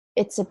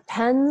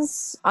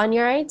depends on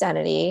your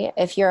identity.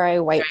 If you're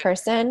a white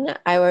person,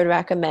 I would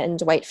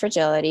recommend White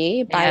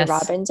Fragility by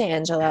Robin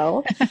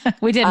DiAngelo.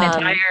 We did an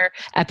entire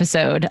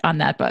episode on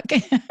that book.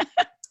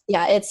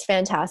 Yeah, it's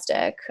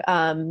fantastic.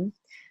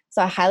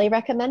 So I highly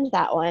recommend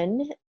that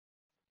one.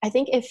 I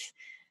think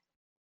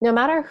no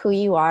matter who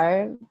you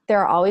are, there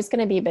are always going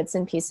to be bits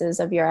and pieces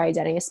of your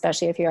identity,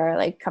 especially if you're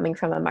like coming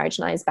from a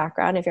marginalized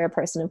background, if you're a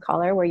person of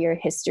color, where your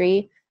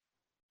history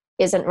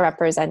isn't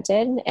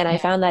represented. And I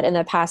found that in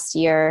the past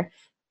year,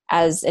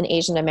 as an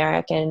Asian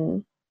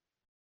American,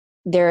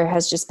 there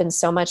has just been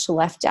so much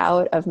left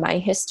out of my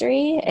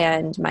history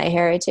and my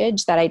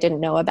heritage that I didn't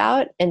know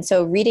about. And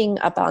so reading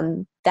up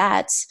on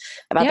that,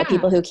 about the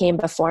people who came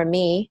before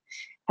me,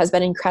 has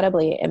been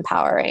incredibly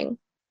empowering.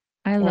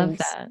 I love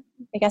that.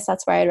 I guess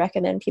that's where I'd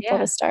recommend people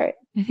to start.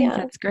 I think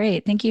that's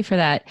great. Thank you for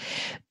that.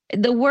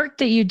 The work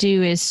that you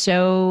do is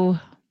so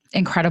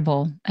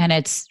incredible, and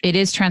it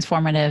is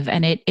transformative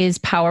and it is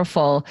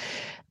powerful.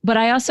 But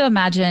I also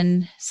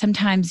imagine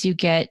sometimes you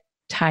get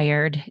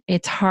tired.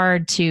 It's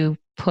hard to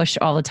push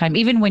all the time,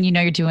 even when you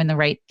know you're doing the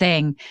right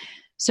thing.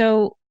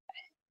 So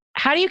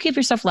how do you keep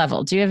yourself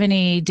level? Do you have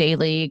any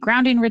daily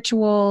grounding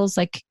rituals?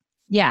 Like,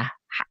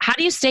 how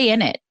do you stay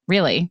in it,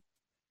 really?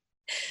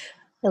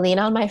 I lean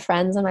on my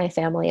friends and my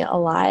family a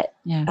lot.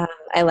 Yeah.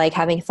 I like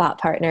having thought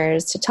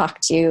partners to talk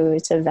to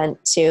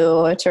vent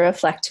to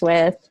reflect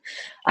with.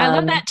 I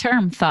love that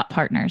term, thought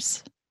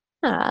partners.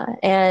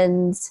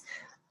 And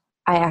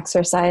I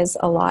exercise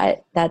a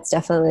lot. That's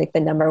definitely like the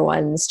number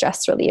one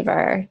stress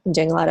reliever. I'm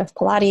doing a lot of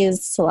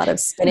Pilates, a lot of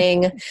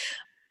spinning,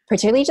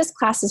 particularly just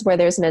classes where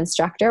there's an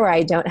instructor where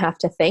I don't have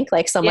to think,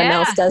 like someone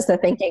else does the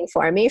thinking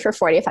for me for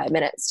 45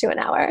 minutes to an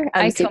hour.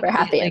 I'm super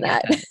happy in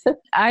that.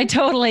 I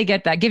totally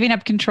get that. Giving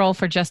up control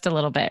for just a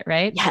little bit,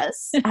 right?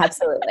 Yes,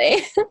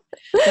 absolutely.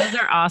 Those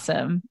are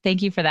awesome.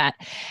 Thank you for that.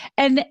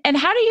 And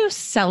how do you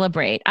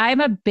celebrate? I'm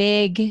a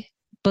big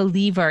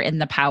believer in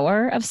the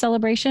power of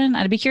celebration.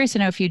 I'd be curious to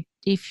know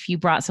if you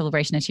brought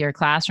celebration into your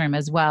classroom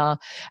as well.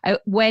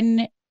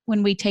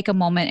 When we take a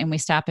moment and we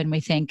stop and we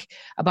think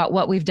about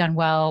what we've done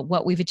well,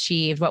 what we've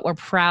achieved, what we're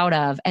proud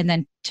of, and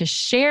then to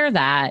share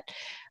that,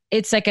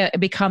 it's like it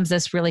becomes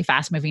this really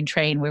fast moving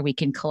train where we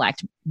can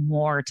collect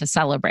more to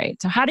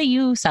celebrate. So how do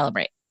you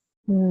celebrate?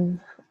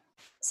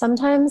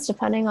 Sometimes,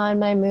 depending on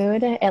my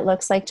mood, it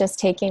looks like just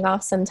taking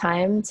off some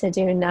time to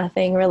do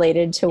nothing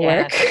related to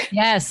work.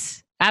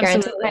 Yes,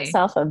 absolutely. Granting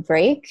myself a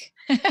break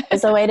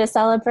is a way to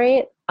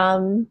celebrate.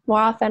 More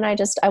often I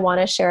want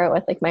to share it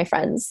with like my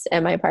friends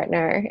and my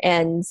partner.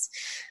 And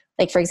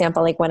like, for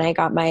example, like when I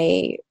got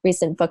my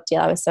recent book deal,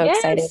 I was so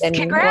excited and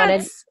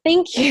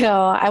thank you.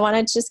 I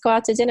wanted to just go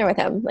out to dinner with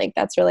him. Like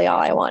that's really all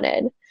I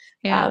wanted.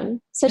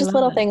 So just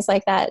little things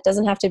like that. It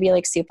doesn't have to be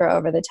like super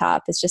over the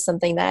top. It's just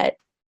something that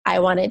I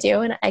want to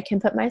do and I can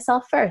put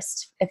myself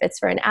first if it's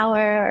for an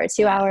hour or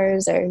 2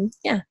 hours or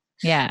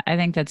Yeah, I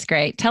think that's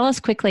great. Tell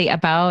us quickly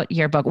about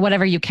your book,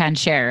 whatever you can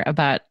share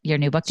about your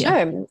new book deal.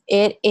 Sure.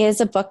 It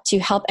is a book to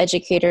help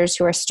educators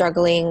who are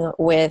struggling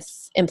with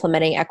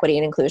implementing equity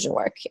and inclusion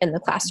work in the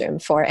classroom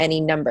for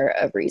any number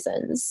of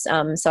reasons.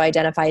 So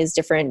identifies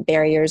different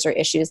barriers or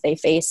issues they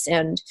face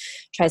and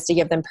tries to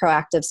give them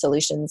proactive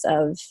solutions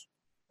of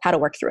how to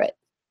work through it.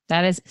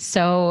 That is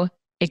so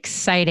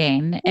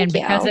exciting. Thank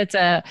you. Because it's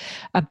a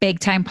big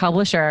time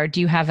publisher,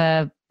 do you have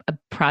a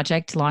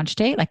project launch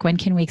date? Like when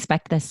can we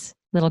expect this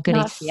little goodie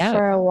Not to be out?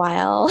 for a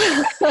while.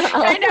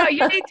 I know,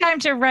 you need time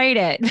to write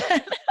it.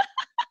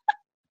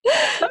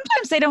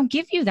 Sometimes they don't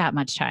give you that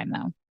much time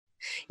though.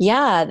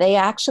 Yeah, they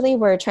actually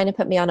were trying to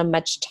put me on a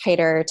much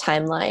tighter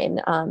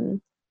timeline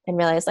and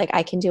realized like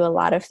I can do a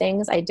lot of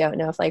things. I don't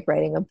know if like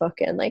writing a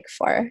book in like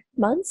 4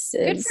 months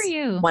is good for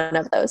you. One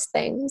of those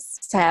things.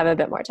 So I have a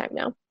bit more time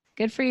now.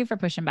 Good for you for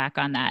pushing back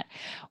on that.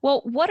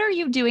 Well, what are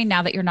you doing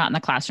now that you're not in the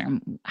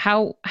classroom?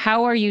 How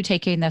are you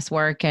taking this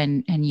work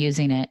and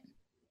using it?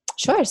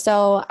 Sure.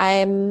 So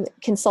I'm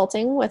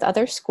consulting with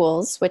other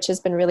schools, which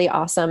has been really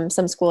awesome.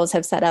 Some schools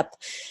have set up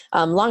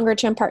longer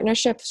term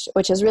partnerships,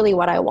 which is really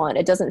what I want.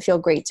 It doesn't feel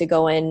great to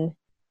go in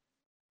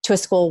to a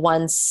school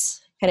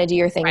once, kind of do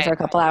your thing for a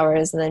couple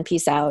hours and then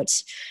peace out.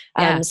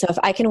 So if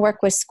I can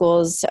work with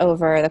schools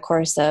over the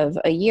course of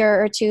a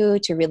year or two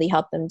to really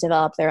help them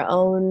develop their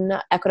own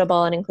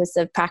equitable and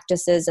inclusive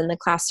practices in the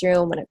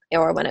classroom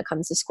when it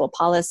comes to school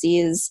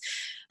policies,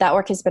 that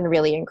work has been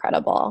really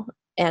incredible.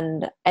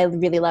 And I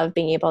really love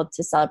being able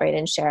to celebrate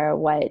and share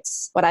what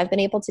I've been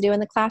able to do in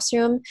the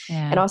classroom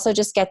and also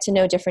just get to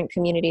know different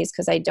communities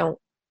because I don't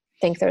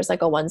think there's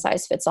like a one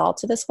size fits all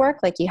to this work.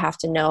 Like you have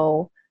to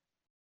know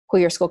who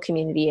your school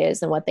community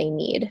is and what they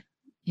need.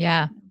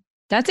 Yeah.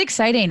 That's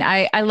exciting.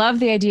 I love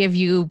the idea of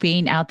you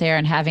being out there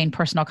and having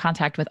personal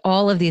contact with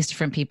all of these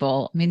different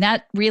people. I mean,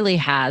 that really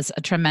has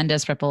a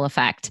tremendous ripple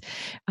effect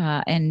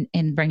in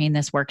bringing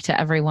this work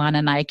to everyone.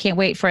 And I can't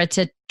wait for it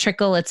to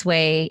trickle its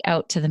way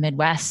out to the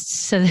Midwest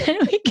so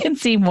that we can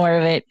see more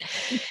of it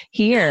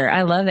here.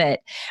 I love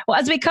it. Well,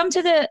 as we come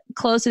to the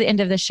close to the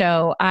end of the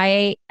show,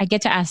 I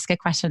get to ask a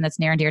question that's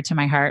near and dear to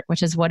my heart,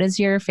 which is, what is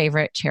your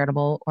favorite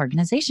charitable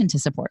organization to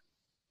support?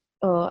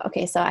 Oh,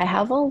 okay. So I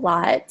have a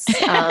lot.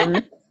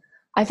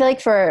 I feel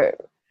like for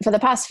the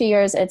past few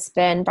years, it's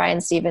been Brian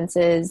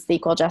Stevens's The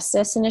Equal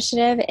Justice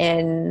Initiative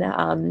in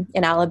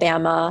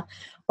Alabama,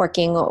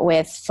 working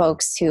with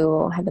folks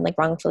who have been like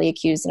wrongfully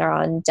accused and are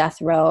on death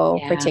row,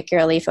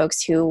 particularly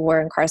folks who were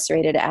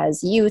incarcerated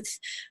as youth,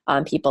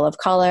 people of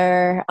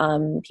color,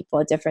 people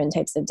with different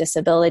types of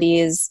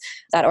disabilities.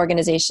 That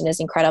organization is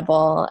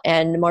incredible.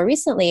 And more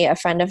recently, a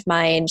friend of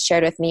mine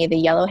shared with me the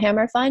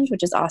Yellowhammer Fund,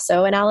 which is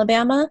also in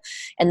Alabama,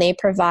 and they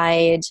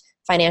provide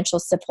financial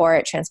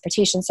support,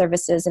 transportation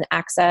services, and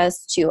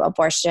access to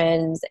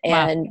abortions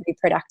and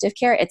reproductive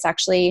care. It's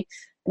actually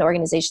an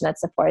organization that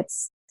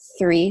supports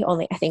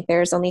I think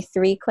there's only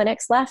 3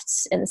 clinics left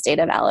in the state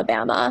of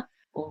Alabama.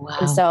 Wow.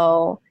 And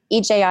so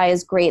EJI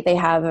is great. They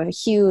have a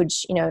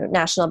huge,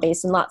 national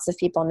base and lots of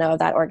people know of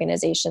that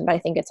organization. But I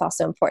think it's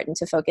also important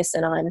to focus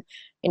in on,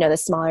 the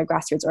smaller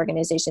grassroots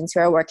organizations who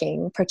are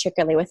working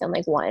particularly within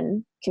like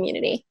one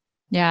community.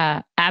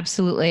 Yeah,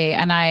 absolutely.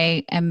 And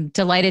I am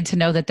delighted to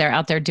know that they're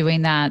out there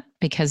doing that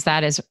because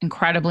that is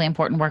incredibly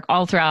important work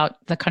all throughout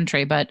the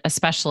country, but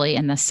especially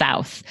in the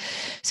South.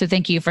 So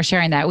thank you for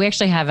sharing that. We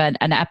actually have an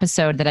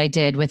episode that I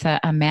did with a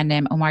man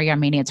named Omar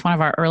Yarmini. It's one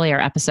of our earlier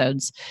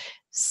episodes,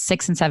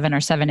 6 and 7 or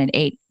 7 and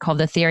 8, called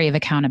The Theory of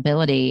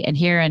Accountability. And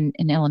here in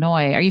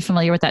Illinois, are you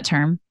familiar with that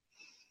term?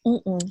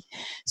 Mm-mm.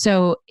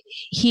 So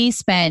he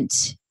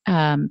spent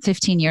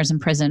 15 years in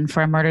prison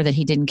for a murder that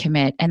he didn't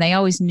commit. And they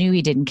always knew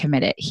he didn't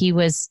commit it. He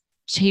was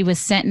he was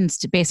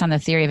sentenced based on the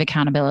theory of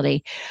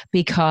accountability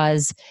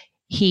because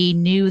he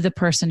knew the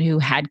person who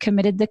had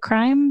committed the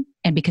crime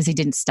and because he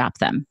didn't stop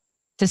them.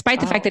 Despite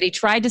the fact that he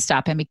tried to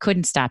stop him, he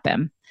couldn't stop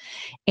him,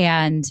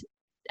 and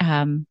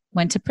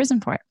went to prison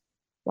for it.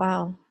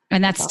 Wow.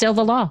 And that's still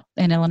the law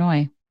in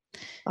Illinois.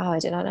 Wow, I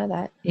did not know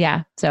that.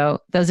 Yeah. So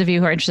those of you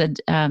who are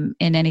interested in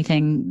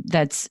anything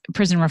that's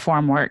prison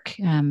reform work,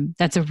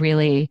 that's a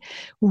really,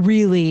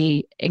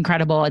 really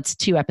incredible. It's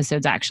 2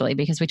 episodes actually,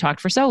 because we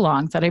talked for so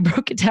long that I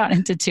broke it down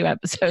into 2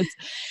 episodes,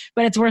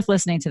 but it's worth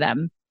listening to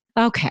them.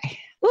 Okay.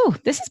 Ooh,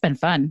 this has been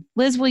fun.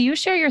 Liz, will you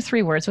share your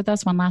 3 words with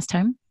us one last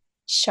time?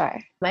 Sure.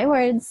 My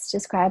words to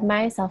describe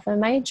myself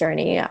and my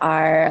journey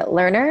are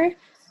learner,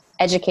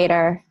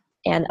 educator,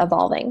 and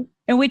evolving.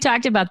 And we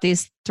talked about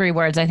these 3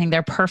 words. I think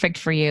they're perfect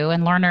for you.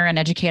 And learner and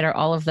educator,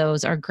 all of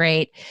those are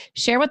great.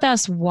 Share with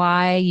us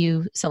why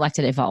you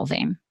selected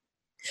evolving.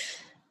 I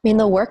mean,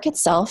 the work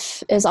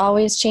itself is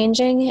always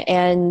changing,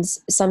 and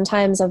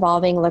sometimes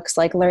evolving looks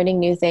like learning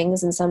new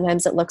things, and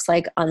sometimes it looks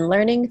like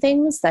unlearning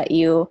things that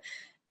you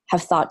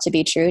have thought to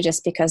be true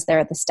just because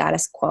they're the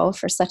status quo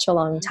for such a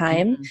long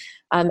time.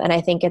 And I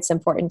think it's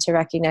important to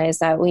recognize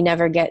that we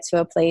never get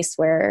to a place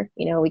where,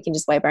 we can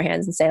just wipe our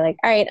hands and say like,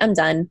 all right, I'm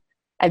done.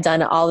 I've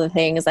done all the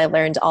things. I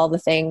learned all the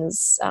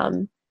things.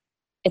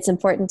 It's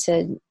important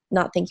to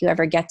not think you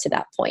ever get to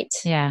that point.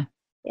 Yeah.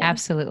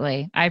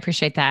 Absolutely. I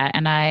appreciate that.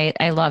 And I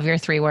love your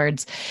 3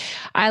 words.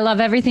 I love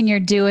everything you're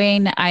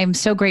doing. I'm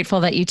so grateful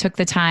that you took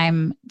the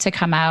time to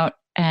come out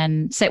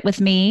and sit with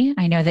me.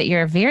 I know that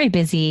you're a very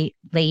busy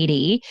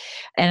lady,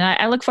 and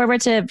I look forward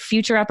to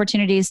future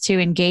opportunities to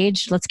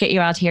engage. Let's get you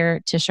out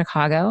here to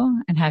Chicago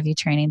and have you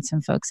training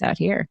some folks out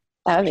here.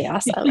 That would be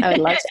awesome. I would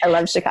love I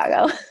love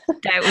Chicago.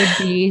 That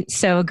would be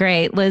so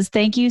great. Liz,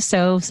 thank you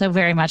so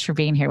very much for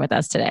being here with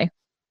us today.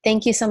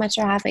 Thank you so much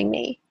for having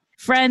me.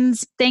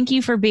 Friends, thank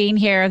you for being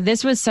here.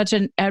 This was such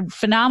a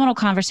phenomenal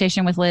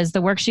conversation with Liz.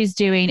 The work she's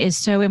doing is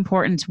so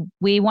important.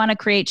 We want to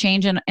create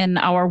change in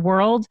our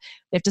world.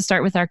 We have to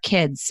start with our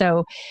kids.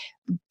 So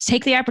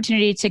take the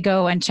opportunity to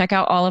go and check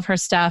out all of her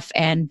stuff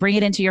and bring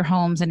it into your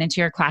homes and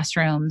into your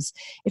classrooms.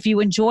 If you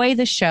enjoy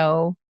the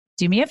show,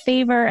 do me a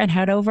favor and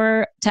head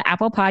over to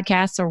Apple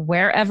Podcasts or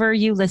wherever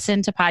you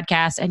listen to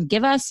podcasts and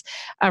give us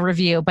a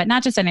review, but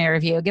not just any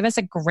review. Give us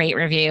a great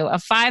review, a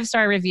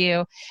 5-star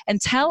review,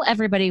 and tell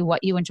everybody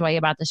what you enjoy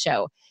about the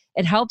show.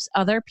 It helps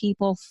other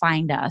people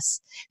find us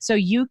so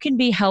you can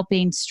be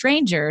helping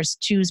strangers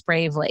choose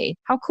bravely.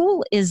 How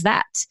cool is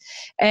that?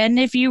 And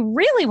if you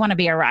really want to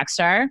be a rock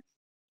star,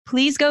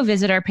 please go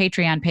visit our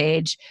Patreon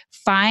page.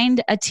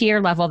 Find a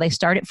tier level. They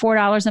start at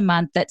 $4 a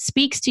month that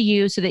speaks to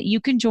you so that you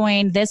can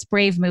join this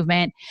brave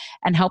movement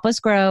and help us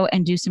grow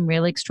and do some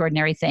really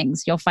extraordinary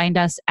things. You'll find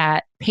us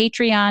at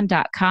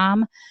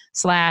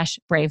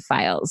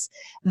patreon.com/bravefiles.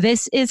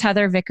 This is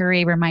Heather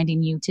Vickery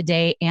reminding you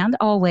today and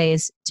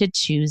always to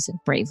choose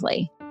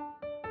bravely.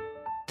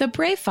 The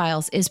Brave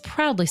Files is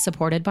proudly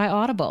supported by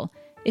Audible.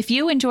 If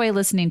you enjoy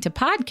listening to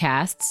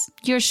podcasts,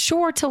 you're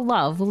sure to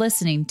love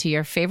listening to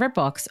your favorite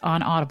books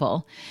on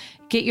Audible.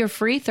 Get your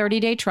free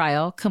 30-day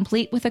trial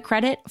complete with a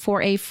credit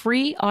for a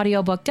free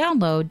audiobook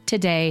download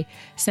today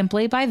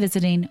simply by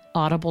visiting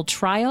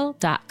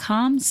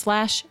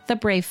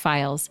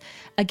audibletrial.com/thebravefiles.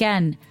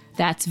 Again,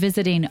 that's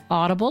visiting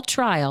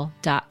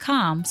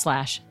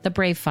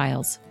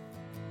audibletrial.com/thebravefiles.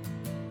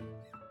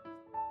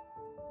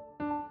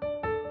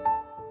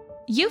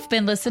 You've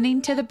been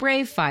listening to The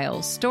Brave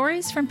Files,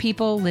 stories from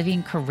people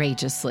living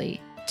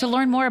courageously. To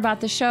learn more about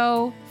the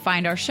show,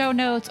 find our show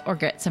notes, or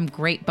get some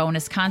great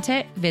bonus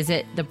content,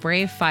 visit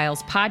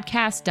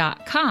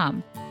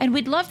thebravefilespodcast.com. And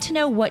we'd love to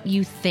know what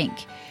you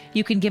think.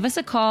 You can give us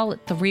a call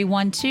at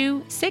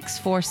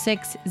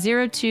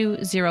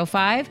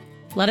 312-646-0205.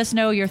 Let us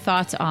know your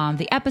thoughts on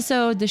the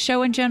episode, the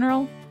show in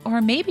general, or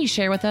maybe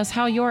share with us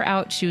how you're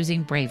out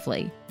choosing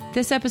bravely.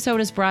 This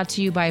episode is brought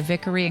to you by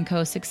Vickery &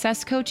 Co.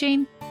 Success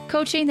Coaching,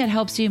 coaching that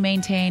helps you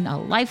maintain a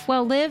life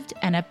well lived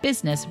and a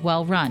business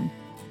well run.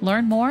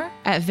 Learn more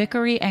at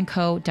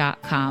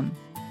vickeryandco.com.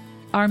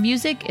 Our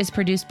music is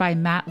produced by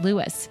Matt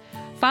Lewis.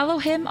 Follow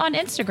him on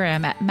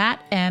Instagram at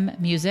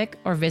mattmmusic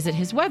or visit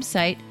his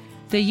website,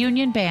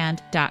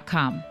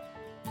 theunionband.com.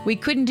 We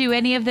couldn't do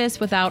any of this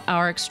without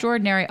our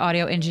extraordinary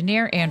audio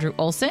engineer, Andrew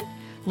Olson.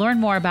 Learn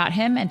more about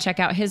him and check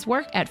out his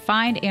work at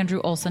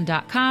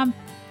findandrewolson.com.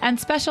 And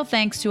special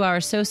thanks to our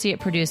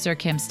associate producer,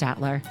 Kim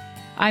Statler.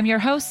 I'm your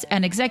host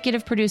and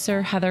executive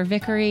producer, Heather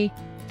Vickery.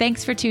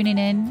 Thanks for tuning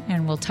in,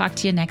 and we'll talk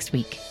to you next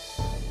week.